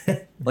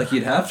 Like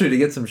you'd have to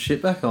get some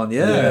shit back on.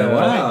 Yeah. Yeah.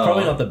 Wow.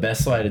 Probably not the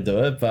best way to do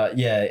it, but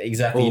yeah,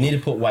 exactly. You need to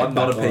put weight I'm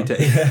back not a on. PT.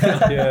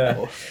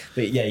 Yeah.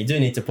 But yeah, you do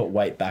need to put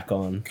weight back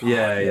on.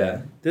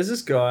 yeah. There's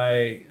this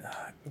guy,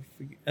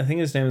 I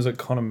think his name is like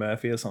Connor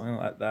Murphy or something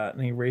like that,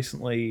 and he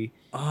recently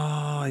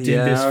Oh did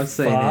yeah. this I've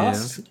seen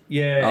fast. him.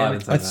 Yeah. Oh, I and- haven't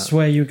seen I that.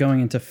 swear you're going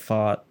into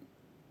fart.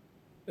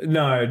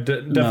 no,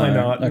 definitely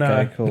not. Okay,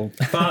 No. cool.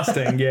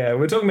 Fasting, yeah.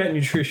 We're talking about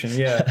nutrition,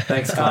 yeah.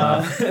 Thanks,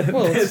 Connor.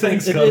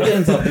 Thanks, it Connor.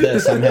 ends up there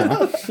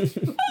somehow.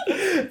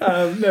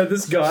 No,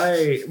 this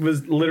guy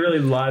was literally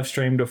live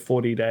streamed a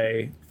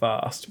 40-day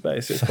fast,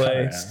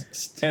 basically.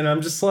 And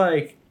I'm just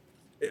like,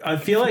 I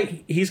feel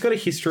like he's got a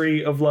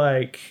history of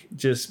like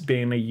just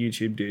being a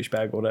YouTube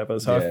douchebag or whatever.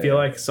 So I Yeah. feel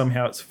like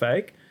somehow it's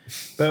fake.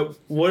 But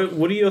what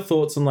are your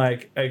thoughts on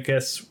like, I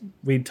guess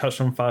we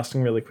touched on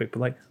fasting really quick, but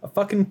like a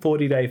fucking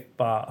 40-day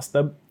fast,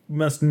 that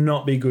must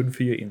not be good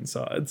for your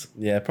insides.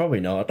 Yeah, probably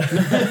not.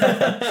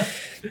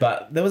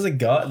 But there was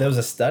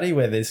a study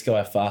where this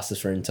guy fasted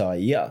for an entire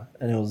year,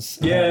 and it was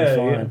Yeah,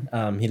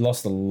 fine. He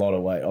lost a lot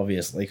of weight,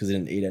 obviously, because he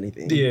didn't eat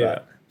anything. Yeah.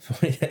 But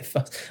 48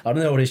 fasts. I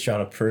don't know what he's trying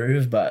to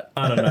prove, but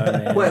I don't know,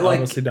 man. Wait, I like-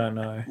 honestly don't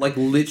know. Like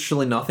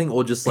literally nothing,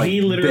 or just like He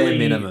bare literally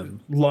minimum.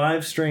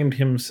 live streamed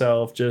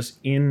himself just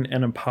in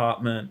an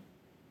apartment,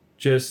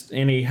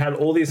 and he had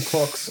all these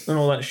clocks and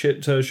all that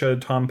shit to show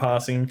time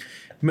passing.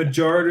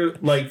 Majority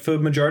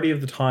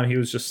of the time, he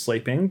was just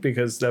sleeping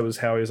because that was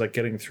how he was like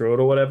getting through it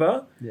or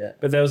whatever. yeah.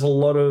 But there was a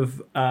lot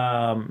of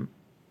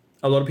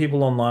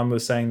people online were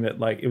saying that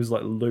like it was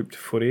like looped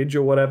footage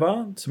or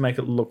whatever to make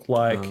it look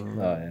like Oh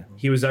yeah.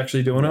 he was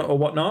actually doing it or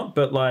whatnot.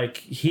 But like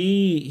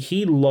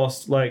he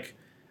lost like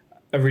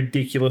a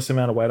ridiculous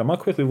amount of weight. I might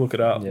quickly look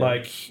it up. Yeah.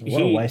 Like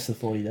What a waste of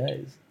 40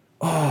 days.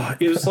 Oh,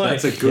 it was like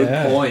That's a good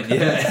Yeah. point.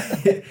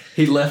 Yeah,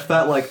 he left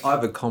that like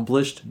I've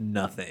accomplished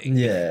nothing.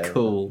 Yeah.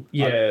 cool.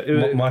 yeah, it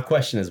was- My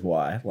question is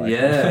why. Like,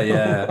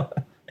 Yeah.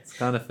 It's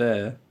kind of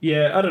fair.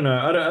 yeah. I don't know.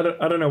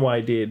 I don't know why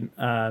he did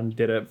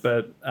it,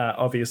 but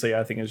obviously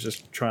I think it's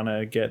just trying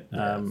to get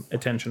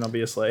attention.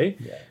 Obviously,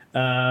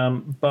 Yeah.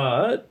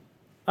 but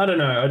I don't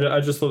know. I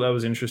just thought that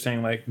was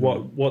interesting. Like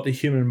what the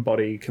human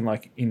body can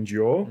like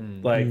endure.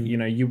 Like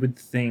you would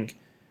think,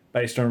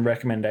 based on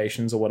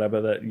recommendations or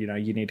whatever, that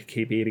you need to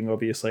keep eating.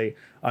 Obviously,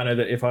 I know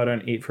that if I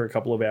don't eat for a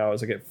couple of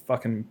hours, I get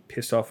fucking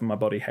pissed off and my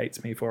body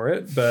hates me for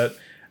it. But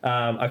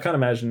I can't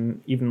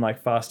imagine even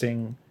like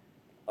fasting.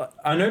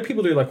 I know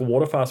people do like a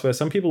water fast where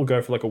some people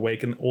go for like a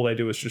week and all they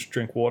do is just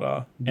drink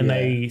water and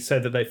they say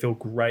that they feel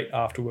great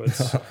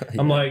afterwards.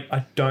 I'm like,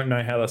 I don't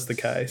know how that's the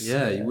case.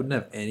 Yeah, you wouldn't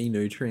have any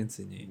nutrients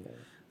in you.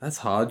 That's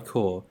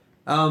hardcore.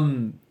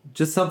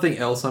 Just something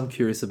else I'm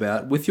curious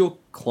about with your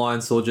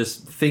clients or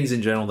just things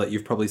in general that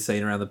you've probably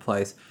seen around the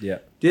place. Yeah.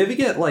 Do you ever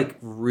get like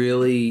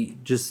really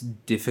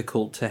just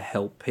difficult to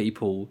help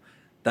people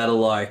that are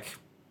like,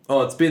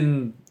 oh, it's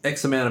been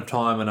X amount of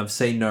time and I've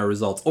seen no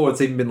results, or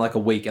it's even been like a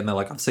week and they're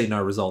like, I've seen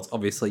no results.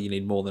 Obviously, you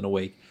need more than a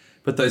week.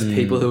 But those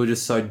people who are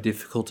just so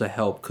difficult to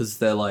help because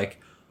they're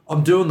like,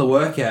 I'm doing the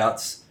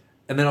workouts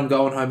and then I'm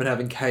going home and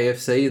having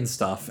KFC and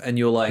stuff. And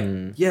you're like,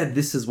 yeah,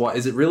 this is why.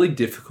 Is it really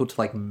difficult to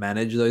like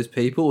manage those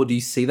people, or do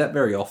you see that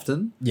very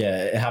often?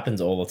 Yeah, it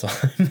happens all the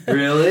time.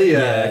 Really?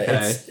 Yeah.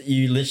 Okay.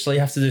 You literally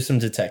have to do some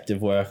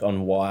detective work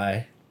on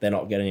why they're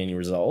not getting any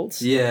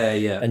results. Yeah.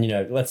 Yeah. And,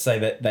 let's say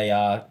that they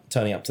are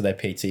turning up to their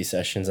PT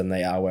sessions and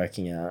they are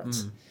working out.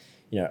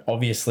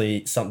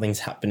 Obviously something's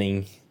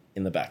happening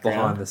in the background.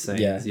 Behind the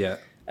scenes. Yeah.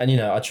 And,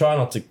 I try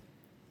not to,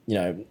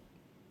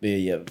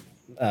 be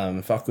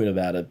fuckwit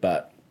about it,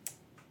 but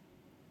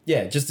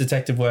yeah, just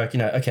detective work,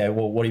 okay,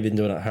 well, what have you been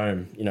doing at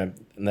home?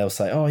 And they'll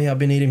say, oh yeah, I've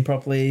been eating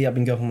properly. I've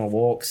been going for my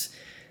walks.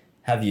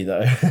 Have you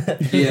though?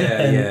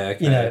 Yeah. And, Yeah.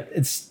 Okay.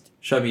 it's,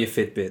 Show me your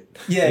Fitbit.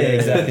 yeah,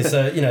 exactly.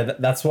 So,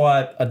 that's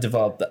why I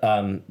developed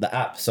the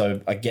app.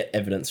 So I get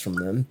evidence from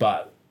them,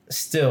 but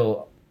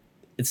still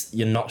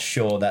you're not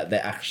sure that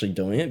they're actually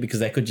doing it because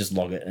they could just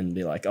log it and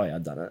be like, oh yeah,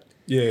 I've done it.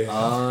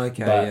 Yeah.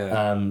 Okay. But,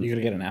 yeah. You got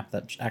to get an app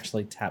that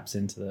actually taps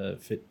into the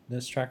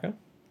fitness tracker.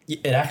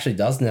 it actually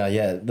does now,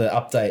 yeah. The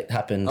update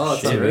happened Oh,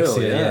 it's 2 unreal, weeks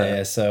ago. yeah.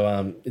 Yeah.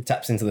 So it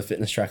taps into the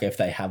fitness tracker if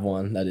they have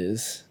one, that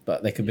is.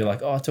 But they could be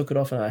like, oh, I took it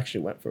off and I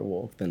actually went for a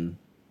walk. Then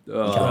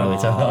Oh, can't really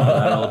tell.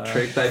 that old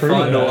trick. They Prove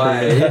find it. a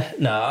way.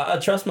 no, I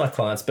trust my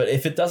clients, but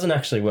if it doesn't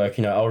actually work,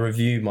 I'll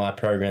review my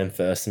program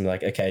first and be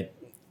like, okay,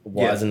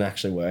 why Yeah. isn't it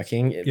actually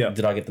working? Yeah.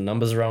 Did I get the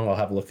numbers wrong? I'll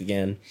have a look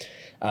again.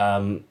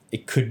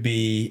 It could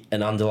be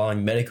an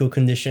underlying medical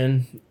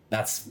condition.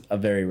 That's a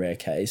very rare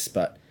case,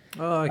 but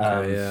Oh, okay,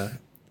 Um, yeah.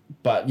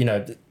 but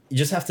you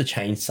just have to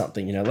change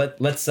something.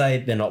 Let's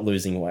say they're not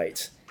losing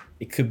weight.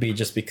 It could be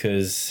just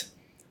because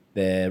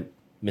they're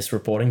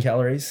misreporting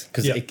calories,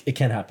 because Yeah. it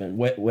can happen.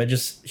 We're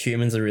just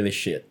humans are really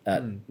shit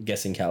at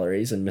guessing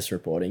calories and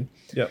misreporting.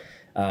 Yep.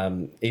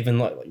 Even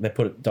like they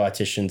put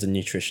dietitians and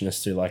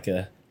nutritionists through like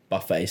a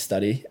buffet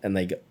study, and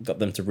they got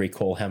them to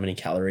recall how many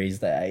calories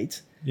they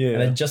ate. Yeah.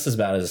 And they're just as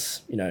bad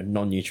as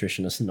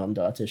non-nutritionists and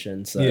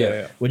non-dietitians. So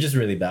Yeah. we're just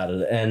really bad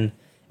at it, and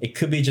it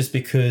could be just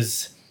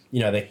because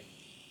they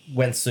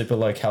went super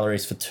low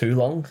calories for too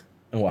long,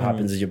 and what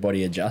happens is your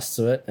body adjusts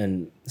to it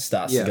and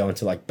starts Yeah. to go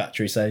into like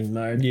battery saving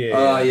mode. Yeah.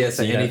 Oh, yeah.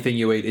 So you know- anything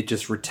you eat, it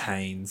just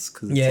retains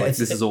because it's Yeah, like, it's-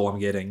 this is all I'm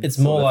getting. It's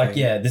sort more of like, thing.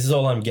 yeah, this is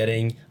all I'm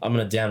getting. I'm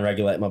going to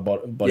down-regulate my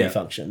body Yeah.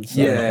 functions.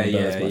 So I'm not Yeah, gonna burn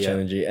yeah, as much yeah.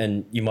 energy.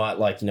 And you might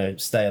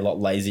stay a lot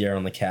lazier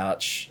on the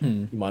couch.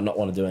 You might not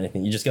want to do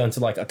anything. You just go into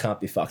like I can't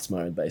be fucked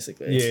mode,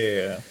 basically.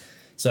 Yeah.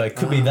 So it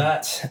could be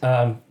that.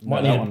 Know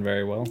Might that need one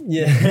very well.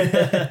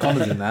 Yeah.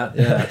 Common in that.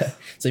 Yeah.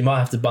 So you might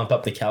have to bump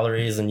up the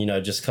calories and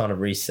just kind of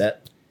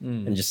reset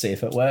and just see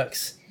if it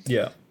works.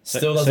 Yeah.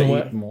 Still doesn't so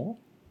work. eat more.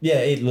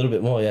 Yeah, eat a little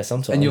bit more. Yeah,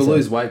 sometimes. And you'll So-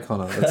 lose weight,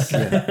 Connor. That's,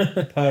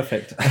 yeah.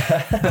 Perfect.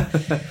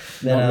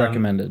 Then, Not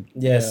recommended.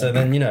 Yeah, so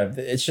then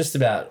it's just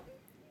about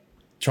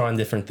trying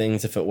different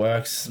things. If it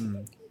works,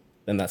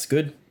 then that's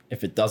good.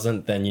 If it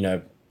doesn't, then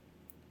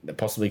they're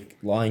possibly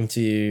lying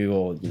to you,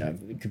 or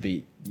it could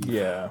be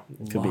Yeah.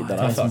 that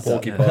I Some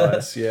fucked up.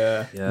 porcupines.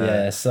 Yeah.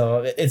 Yeah,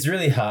 so it's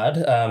really hard.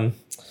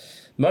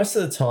 Most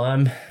of the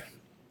time,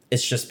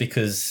 it's just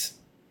because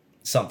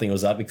something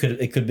was up. It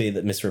could be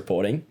that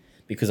misreporting.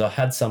 Because I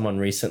had someone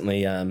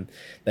recently,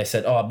 they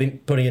said, "Oh, I've been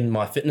putting in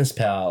my Fitness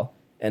Pal,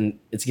 and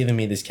it's giving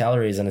me these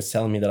calories and it's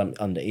telling me that I'm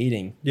under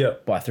eating Yeah.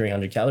 by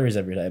 300 calories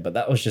every day. But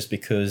that was just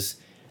because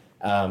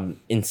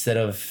instead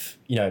of,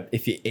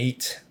 if you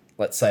eat,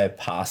 let's say a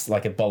pasta,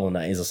 like a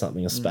bolognese or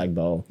something, a spag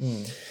bowl,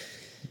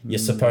 you're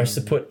supposed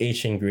to put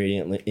each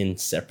ingredient in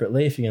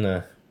separately if you're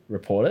going to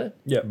report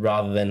it,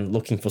 rather than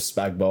looking for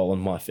spag bowl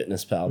on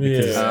MyFitnessPal,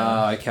 because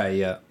Okay,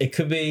 yeah. it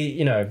could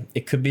be,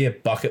 it could be a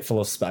bucket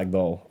full of spag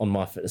bowl on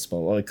MyFitnessPal,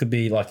 or it could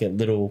be like a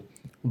little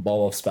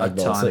bowl of spag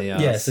bowl. Tiny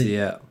ass,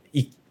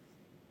 You,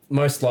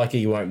 most likely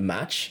you won't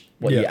match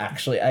what you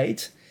actually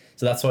ate.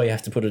 So that's why you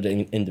have to put it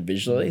in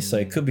individually. So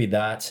it could be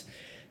that.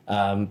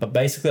 But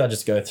basically, I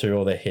just go through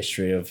all the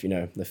history of,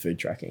 the food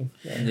tracking.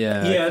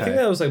 Yeah, I think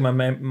that was like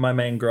my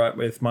main gripe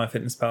with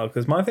MyFitnessPal,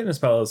 because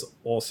MyFitnessPal is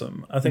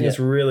awesome. I think it's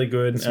really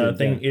good. And I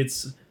think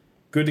it's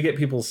good to get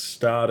people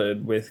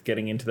started with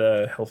getting into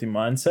the healthy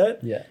mindset.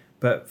 Yeah.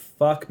 But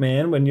fuck,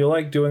 man, when you're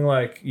like doing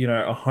like,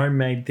 a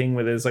homemade thing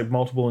where there's like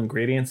multiple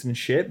ingredients and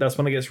shit, that's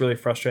when it gets really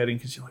frustrating,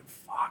 because you're like,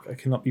 fuck, I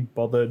cannot be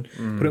bothered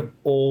putting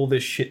all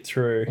this shit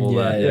through.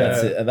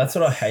 That's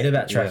what I hate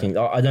about tracking.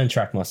 I don't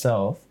track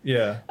myself.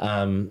 Yeah.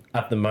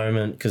 At the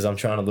moment, because I'm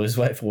trying to lose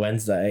weight for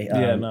Wednesday.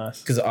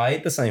 Nice. Because I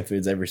eat the same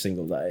foods every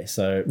single day.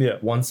 So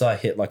once I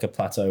hit like a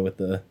plateau with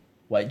the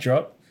weight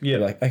drop,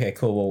 like, okay,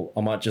 cool. Well,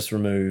 I might just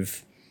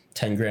remove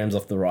 10 grams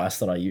off the rice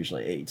that I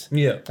usually eat.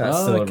 Yeah. That's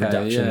still a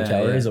reduction in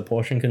calories or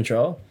portion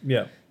control.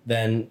 Yeah.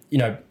 Then,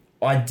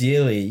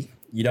 ideally,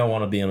 you don't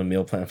want to be on a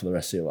meal plan for the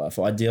rest of your life.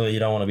 Or ideally, you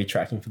don't want to be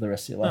tracking for the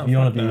rest of your life. You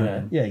want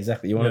to be,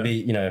 exactly. You want to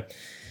be,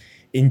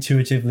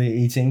 intuitively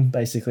eating,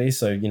 basically.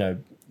 So, you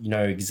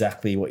know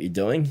exactly what you're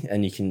doing,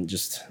 and you can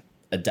just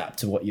adapt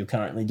to what you're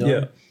currently doing.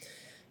 Yeah.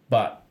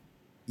 But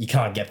you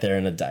can't get there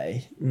in a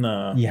day.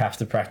 No. You have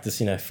to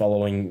practice,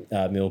 following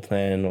a meal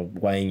plan or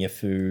weighing your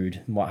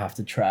food. Might have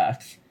to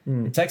track.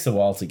 It takes a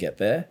while to get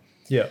there.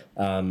 Yeah.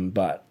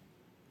 But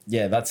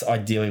yeah, that's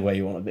ideally where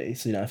you want to be,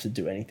 so you don't have to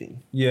do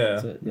anything.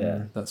 Yeah.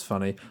 So, That's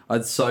funny.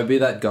 I'd so be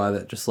that guy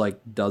that just like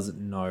doesn't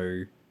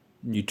know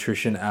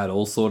nutrition at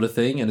all, sort of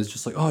thing, and is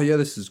just like, oh yeah,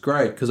 this is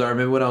great. Because I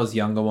remember when I was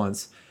younger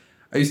once,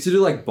 I used to do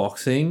like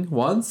boxing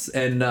once,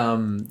 and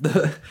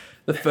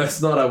the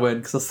first night I went,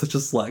 because I was such a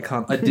slack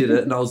cunt, I did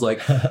it, and I was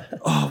like,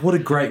 oh, what a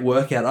great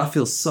workout. I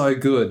feel so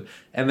good.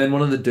 And then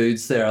one of the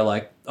dudes there are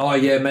like, oh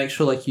yeah, make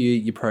sure like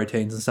your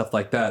proteins and stuff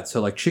like that.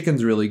 So like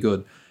chicken's really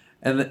good.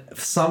 And then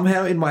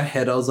somehow in my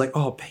head, I was like,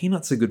 oh,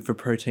 peanuts are good for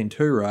protein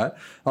too, right?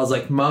 I was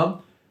like,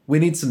 Mum, we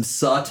need some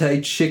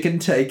sauteed chicken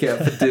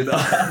takeout for dinner.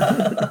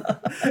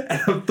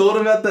 And I've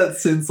thought about that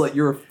since. Like,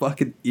 you're a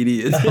fucking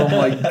idiot. Oh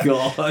my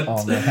God.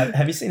 Oh man,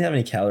 have you seen how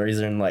many calories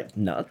are in like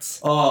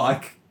nuts? Oh,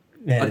 I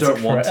Man, it's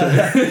don't want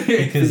to.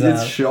 Because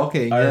it's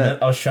shocking.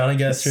 I was trying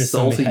to go through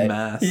Salty some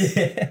mass.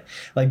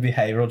 like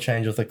behavioral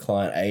change with a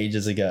client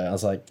ages ago. I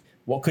was like,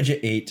 what could you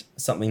eat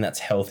something that's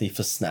healthy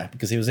for snack?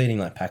 Because he was eating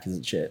like packets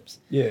of chips.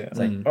 Yeah. It's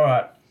like, all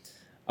right,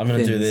 I'm gonna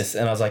do Thins. this,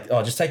 and I was like,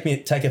 oh, just take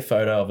a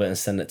photo of it and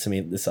send it to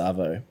me this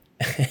Arvo.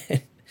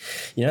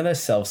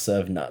 Those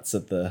self-serve nuts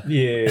at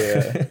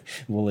the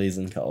Woolies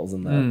and Coles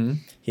and that.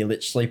 He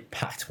literally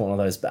packed one of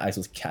those bags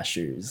with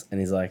cashews, and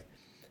he's like,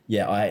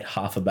 yeah, I ate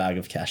half a bag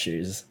of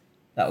cashews.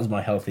 That was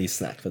my healthy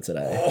snack for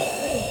today.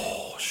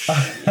 Oh,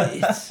 shit.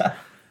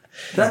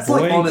 That's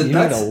Boy, like on it. you need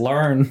That's, to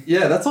learn.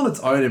 yeah, that's on its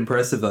own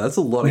impressive, though. That's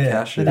a lot of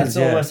cashews. That's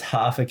Yeah. almost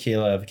half a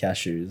kilo of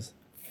cashews.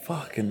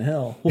 Fucking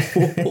hell.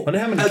 Wonder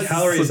how many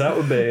calories that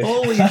would be.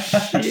 Holy Don't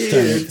eat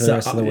shit. for the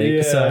rest of the week.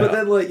 Yeah. So But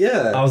then, like,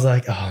 yeah. I was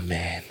like, oh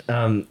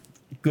man,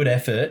 good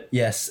effort.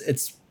 Yes,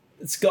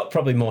 it's got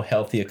probably more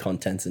healthier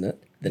content in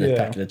it than a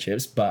packet of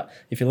chips. But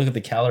if you look at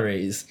the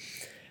calories,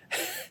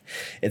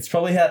 it's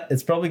probably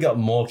got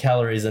more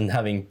calories than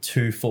having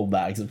 2 full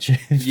bags of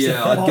chips.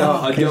 Yeah,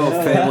 I'd go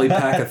a family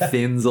pack of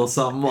Thins or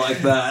something like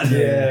that.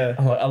 Yeah.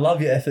 I'm like, I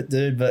love your effort,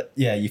 dude, but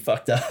yeah, you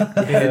fucked up.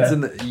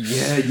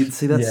 You'd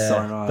see that Yeah,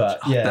 so much. but,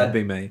 Oh, yeah. that'd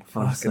be me.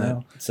 100%. Fucking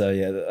hell. So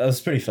yeah, that was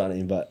pretty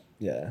funny, but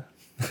yeah,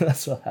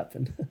 that's what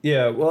happened.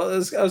 Yeah, well, I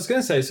was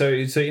going to say, so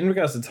in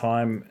regards to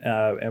time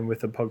and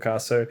with the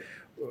podcast, so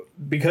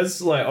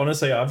because, like,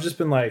 honestly, I've just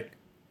been, like,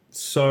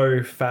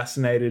 so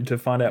fascinated to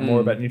find out more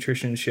about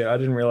nutrition and shit. I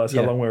didn't realize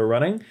how long we were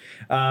running.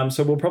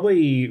 So we'll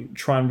probably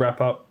try and wrap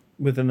up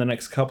within the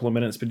next couple of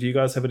minutes, but do you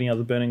guys have any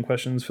other burning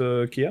questions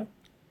for Kia?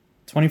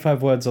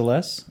 25 words or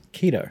less.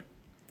 Keto.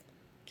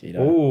 Keto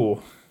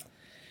Ooh,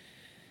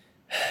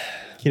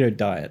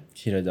 Diet.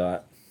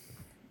 diet.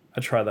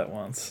 I tried that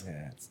once.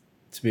 Yeah,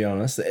 to be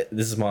honest,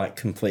 this is my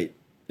complete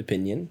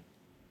opinion.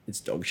 It's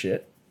dog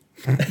shit.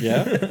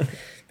 Yeah.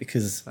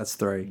 Because That's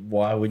 3.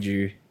 why would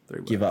you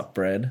 3 give words. up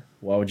bread?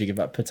 Why would you give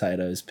up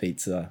potatoes,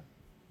 pizza?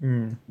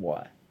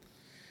 Why?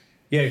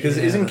 Yeah, because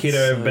Yeah, isn't that's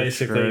keto so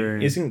basically true.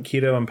 isn't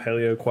keto and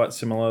paleo quite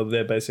similar?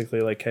 They're basically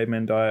like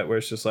caveman diet where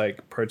it's just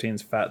like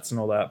proteins, fats, and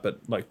all that,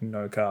 but like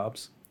no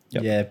carbs.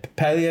 Yep. Yeah,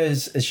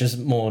 paleo it's just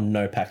more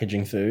no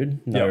packaging food,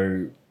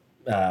 no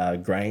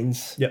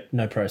grains, Yep.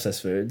 no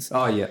processed foods.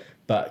 Oh, yeah.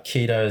 But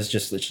keto is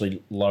just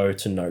literally low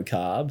to no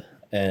carb,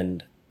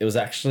 and it was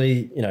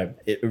actually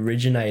it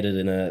originated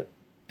in a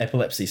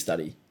epilepsy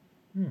study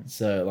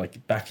So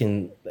like back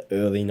in the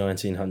early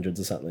 1900s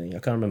or something, I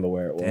can't remember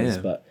where it was,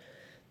 Damn. but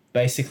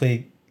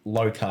basically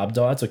low carb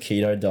diets or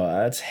keto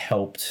diets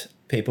helped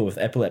people with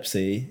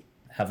epilepsy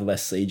have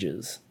less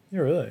seizures, Yeah,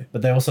 really.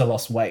 but they also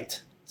lost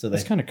weight. So they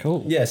That's kind of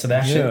cool. yeah, so they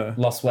actually Yeah.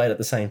 lost weight at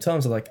the same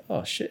time. So like,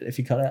 oh shit, if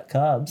you cut out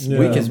carbs, Yeah.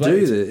 We you can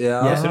lose do weight. that.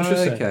 Yeah, That's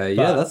interesting. Okay,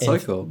 But yeah, that's so in-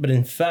 cool. But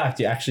in fact,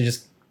 you're actually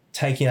just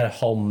taking out a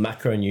whole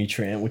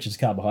macronutrient, which is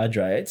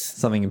carbohydrates,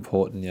 Something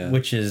important, yeah.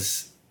 which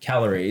is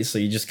calories. So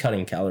you're just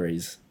cutting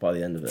calories by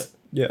the end of it.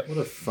 Yeah. What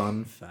a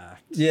fun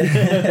fact.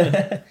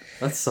 Yeah.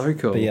 That's so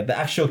cool. But yeah, the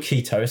actual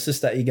ketosis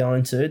that you go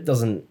into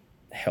doesn't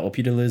help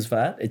you to lose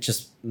fat. It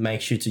just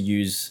makes you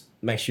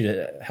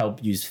to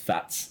help use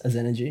fats as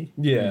energy,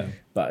 Yeah.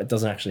 but it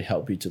doesn't actually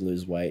help you to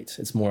lose weight.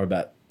 It's more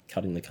about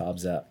cutting the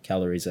carbs out,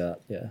 calories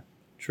out. Yeah.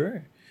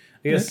 True.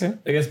 I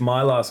guess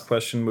my last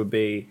question would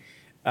be,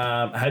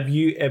 have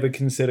you ever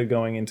considered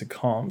going into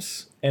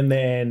comps? And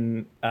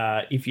then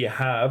if you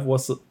have,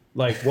 what's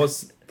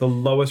the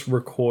lowest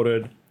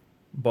recorded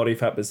body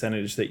fat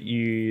percentage that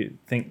you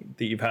think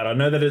that you've had? I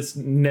know that it's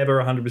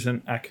never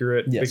 100%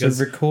 accurate Yeah, So because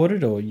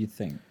recorded, or you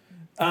think?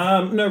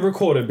 no,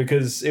 recorded,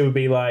 because it would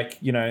be like,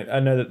 I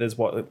know that there's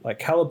like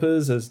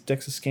calipers, there's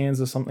DEXA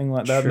scans or something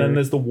like that, and then True.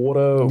 there's the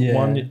water Yeah.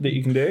 one that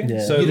you can do.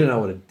 Yeah. So you don't know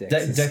what a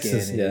DEXA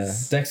Dex's, scan yeah.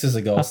 is. Dex's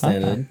a gold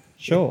standard.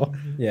 Sure.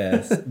 Yeah,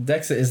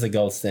 DEXA is the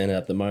gold standard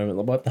at the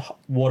moment. But the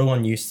water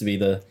one used to be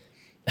the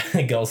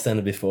gold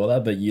standard before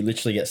that, but you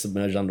literally get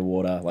submerged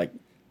underwater like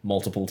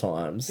multiple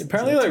times.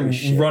 apparently, It's like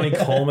shit. Ronnie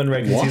Coleman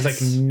reckons he's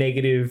What? like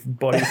negative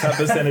body fat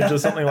percentage or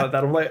something like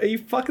that. I'm like, are you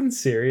fucking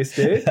serious,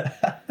 dude?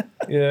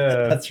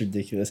 Yeah. That's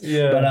ridiculous.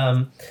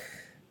 Yeah.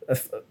 But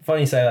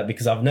funny you say that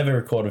because I've never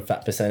recorded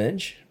fat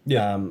percentage.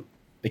 Yeah.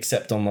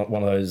 Except on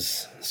one of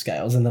those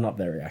scales, and they're not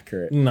very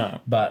accurate. No.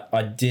 But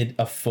I did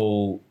a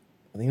full,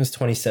 I think it was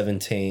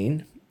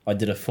 2017. I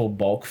did a full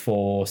bulk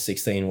for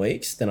 16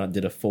 weeks. Then I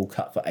did a full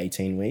cut for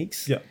 18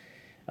 weeks. Yeah.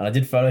 And I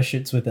did photo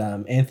shoots with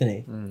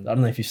Anthony. I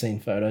don't know if you've seen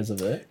photos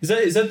of it. Is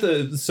that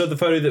the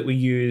photo that we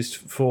used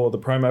for the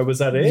promo? Was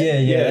that it? Yeah,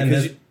 yeah, and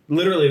Because then-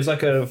 literally, it was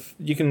like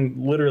you can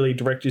literally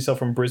direct yourself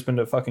from Brisbane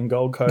to fucking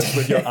Gold Coast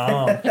with your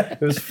arm.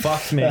 It was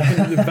fucked,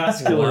 man.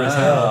 Vascular as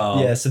hell.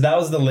 Yeah, so that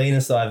was the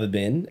leanest I've ever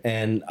been,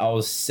 and I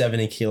was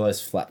 70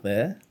 kilos flat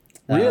there.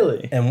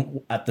 Really?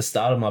 And at the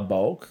start of my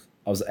bulk,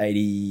 I was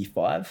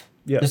 85.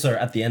 Yeah. Sorry,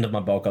 at the end of my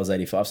bulk, I was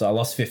 85. So I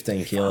lost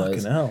 15 kilos.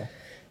 Fucking hell.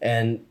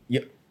 And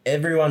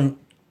everyone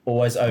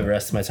always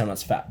overestimates how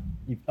much fat,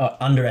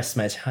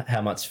 underestimates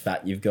how much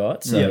fat you've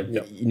got. So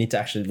Yeah. you need to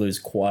actually lose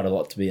quite a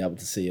lot to be able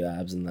to see your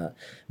abs and that.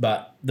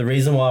 But the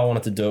reason why I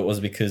wanted to do it was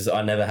because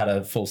I never had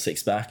a full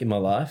six pack in my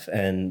life,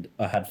 and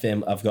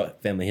I've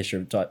got family history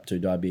of type 2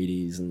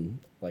 diabetes and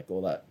like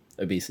all that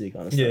obesity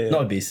kind of stuff. Yeah.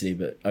 Not obesity,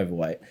 but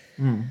overweight.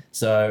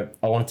 So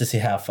I wanted to see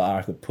how far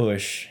I could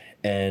push,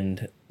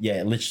 and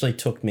yeah, it literally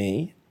took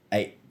me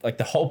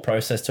the whole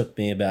process took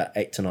me about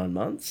 8 to 9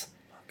 months.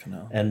 Fucking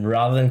hell. And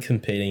rather than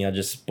competing, I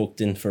just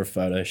booked in for a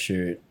photo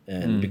shoot,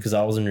 and because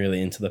I wasn't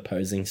really into the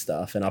posing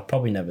stuff, and I'll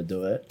probably never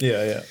do it.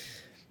 Yeah, yeah.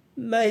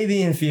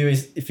 Maybe in a few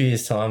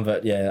years time,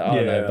 but yeah, I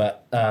don't know.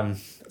 But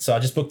so I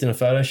just booked in a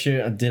photo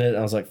shoot. I did it, and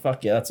I was like,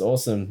 "Fuck yeah, that's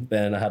awesome!"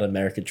 Then I had an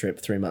America trip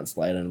 3 months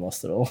later and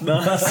lost it all.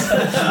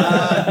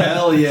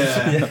 Hell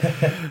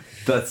yeah.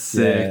 That's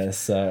sick. Yeah,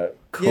 so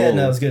Cool. yeah,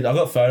 no, it was good. I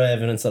got photo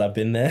evidence that I've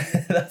been there.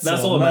 that's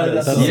all that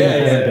matters. That's Yeah, all Yeah,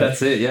 that yeah, matters.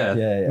 that's it, yeah.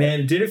 Yeah.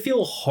 Man, did it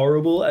feel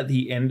horrible at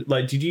the end?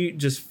 Like, did you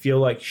just feel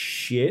like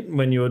shit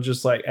when you were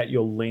just like at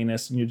your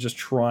leanest and you're just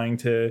trying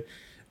to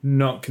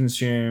not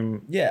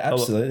consume Yeah,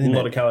 absolutely. a lot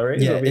man. of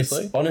calories, Yeah,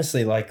 obviously? it's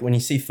honestly like when you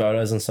see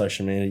photos on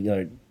social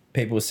media,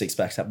 people with six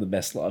packs have the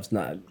best lives.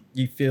 No,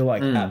 you feel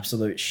like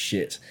absolute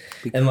shit.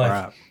 And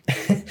crap.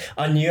 like,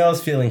 I knew I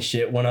was feeling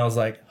shit when I was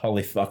like,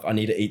 holy fuck, I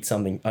need to eat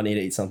something.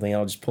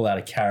 I'll just pull out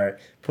a carrot,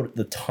 put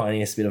the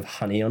tiniest bit of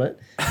honey on it.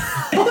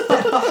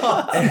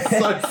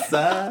 So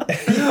sad.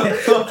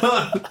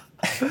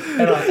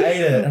 And I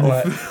ate it. And I'm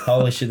like,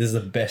 holy shit, this is the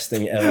best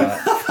thing ever.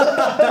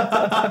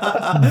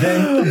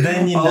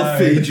 then you know. I'll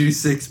feed you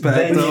six pack,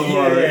 Then don't you,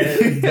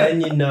 worry.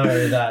 then you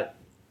know that,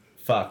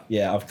 fuck,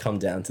 yeah, I've come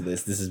down to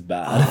this. This is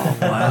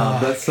bad. Wow,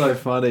 that's so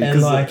funny. And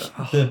 'cause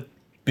like the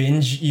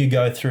binge you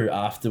go through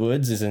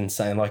afterwards is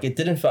insane. Like it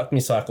didn't fuck me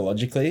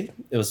psychologically.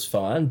 It was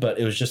fine, but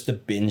it was just the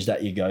binge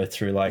that you go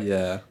through. Like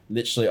yeah.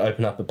 literally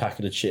open up a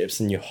packet of chips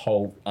and your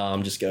whole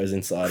arm just goes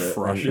inside it.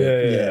 Crush And-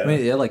 it. Yeah. I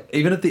mean, yeah, like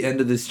even at the end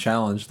of this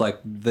challenge, like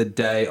the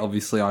day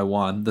obviously I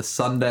won, the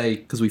Sunday,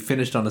 because we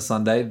finished on a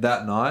Sunday,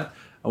 that night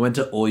I went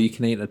to all you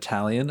can eat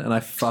Italian and I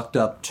fucked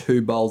up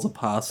 2 bowls of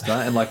pasta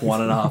and like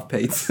 1.5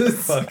 pizzas.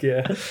 Fuck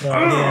yeah.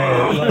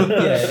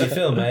 Yeah, you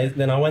feel amazing.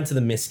 Then I went to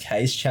the Miss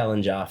Case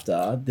challenge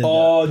after. Did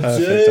Oh,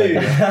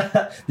 dude.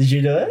 Did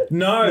you do it?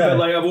 No, but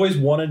like I've always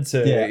wanted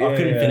to. Yeah, I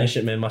couldn't finish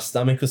it, man. My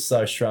stomach was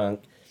so shrunk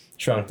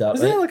up.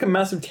 Isn't it like a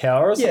massive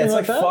tower or something Yeah, it's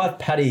like like that? 5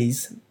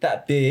 patties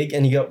that big,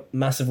 and you got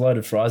massive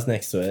loaded fries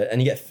next to it, and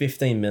you get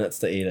 15 minutes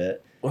to eat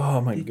it.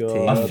 Oh my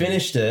god. I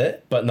finished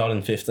it, but not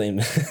in 15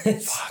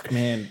 minutes. Fuck,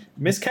 man.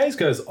 Miss K's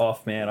goes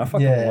off, man. I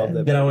fucking love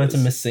that. Then I went to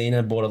burgers.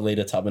 Messina, bought a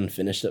litre tub and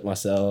finished it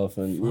myself.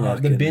 And you know,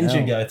 the Fucking binge you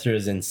hell. go through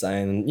is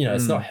insane. You know,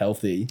 it's not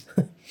healthy.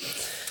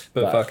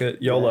 But fuck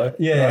it. YOLO.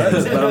 Yeah.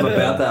 But I'm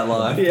about that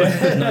life.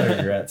 Yeah. No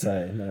regrets,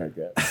 hey. No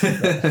regrets.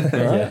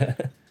 Right.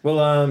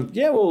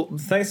 Well,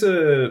 thanks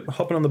for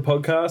hopping on the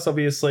podcast.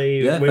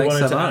 Obviously, Yeah, we thanks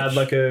wanted so to much. add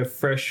like a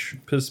fresh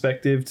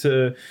perspective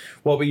to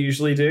what we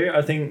usually do.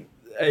 I think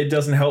it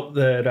doesn't help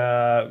that,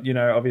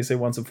 obviously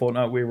once a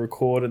fortnight we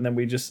record and then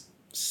we just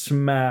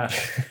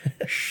smash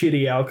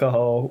shitty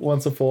alcohol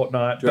once a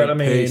fortnight. Drink but I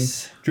mean,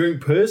 piss.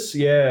 drink piss,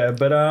 yeah.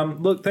 But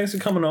look, thanks for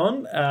coming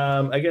on.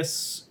 I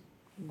guess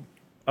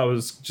I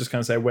was just going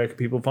to say, where can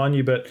people find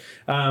you? But,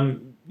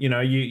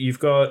 you've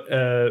got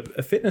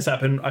a fitness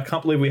app, and I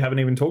can't believe we haven't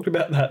even talked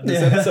about that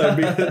this episode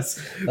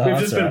because we've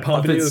that's just been right.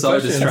 pumping I've you been with so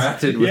questions.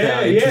 distracted with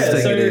how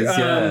interesting so,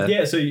 it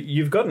is. so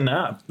you've got an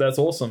app. That's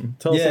awesome.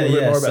 Tell us a Yeah, little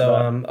bit more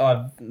about that.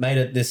 I've made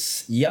it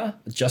this year.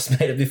 Just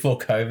made it before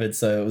COVID,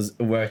 so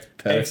it worked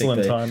perfectly.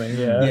 Excellent timing,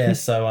 yeah.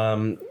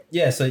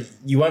 So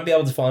you won't be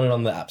able to find it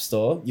on the App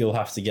Store. You'll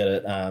have to get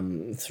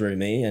it through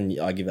me, and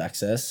I give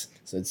access,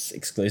 so it's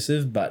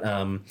exclusive. But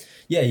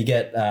you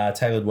get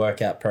tailored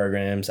workout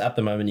programs. At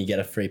the moment, you get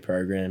a free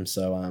program,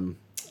 so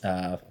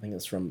I think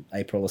it's from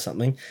April or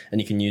something, and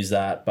you can use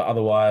that. But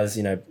otherwise,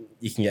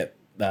 you can get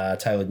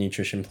tailored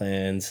nutrition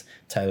plans,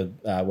 tailored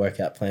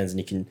workout plans, and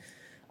you can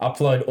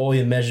upload all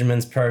your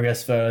measurements,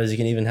 progress photos. You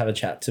can even have a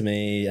chat to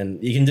me,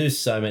 and you can do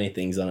so many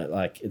things on it.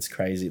 Like, it's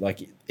crazy.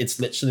 Like, it's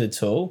literally a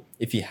tool.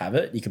 If you have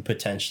it, you could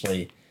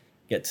potentially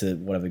get to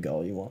whatever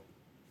goal you want,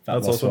 fat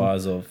That's loss awesome.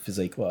 wise or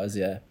physique wise.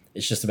 Yeah,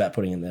 it's just about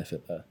putting in the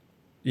effort though.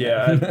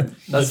 Yeah,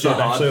 That's the legit,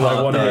 hard actually,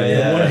 part, want to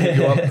though, hit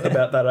you up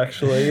about that,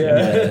 actually.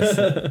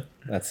 Yeah.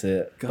 That's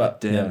it.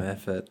 Goddamn yeah.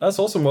 effort. That's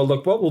awesome. Well,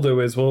 look, what we'll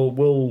do is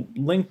we'll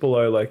link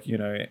below,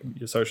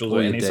 your socials All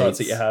or your any sites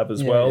that dates. you have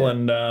as Yeah, well, yeah.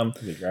 and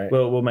That'd be great.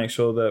 we'll make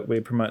sure that we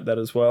promote that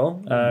as well.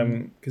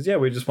 Because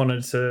we just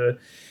wanted to,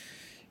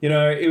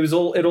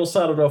 it all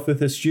started off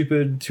with a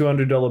stupid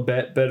 $200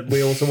 bet, but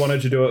we also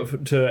wanted to do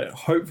it to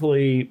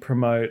hopefully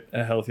promote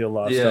a healthier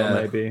lifestyle.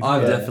 Maybe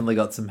I've Yeah. definitely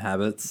got some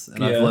habits,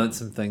 and I've Yeah. learned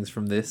some things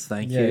from this.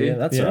 Thank Yeah, you. yeah,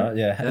 that's Yeah. right.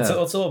 Yeah,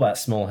 It's all about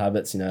small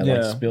habits, like Yeah.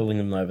 just building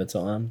them over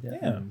time.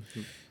 Yeah.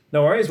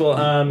 No worries. Well,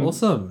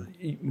 Awesome.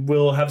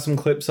 we'll have some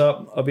clips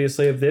up,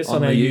 obviously, of this On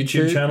on our the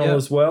YouTube YouTube, channel yeah.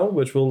 as well,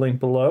 which we'll link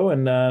below.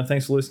 And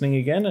thanks for listening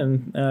again.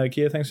 And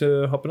Kia, thanks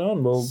for hopping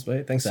on. We'll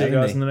Sweet. Thanks for see you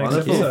having guys me. in the next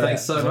Wonderful. episode.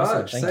 Thanks so Awesome.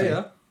 much. Thank See you.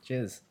 ya.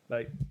 Cheers.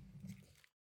 Bye.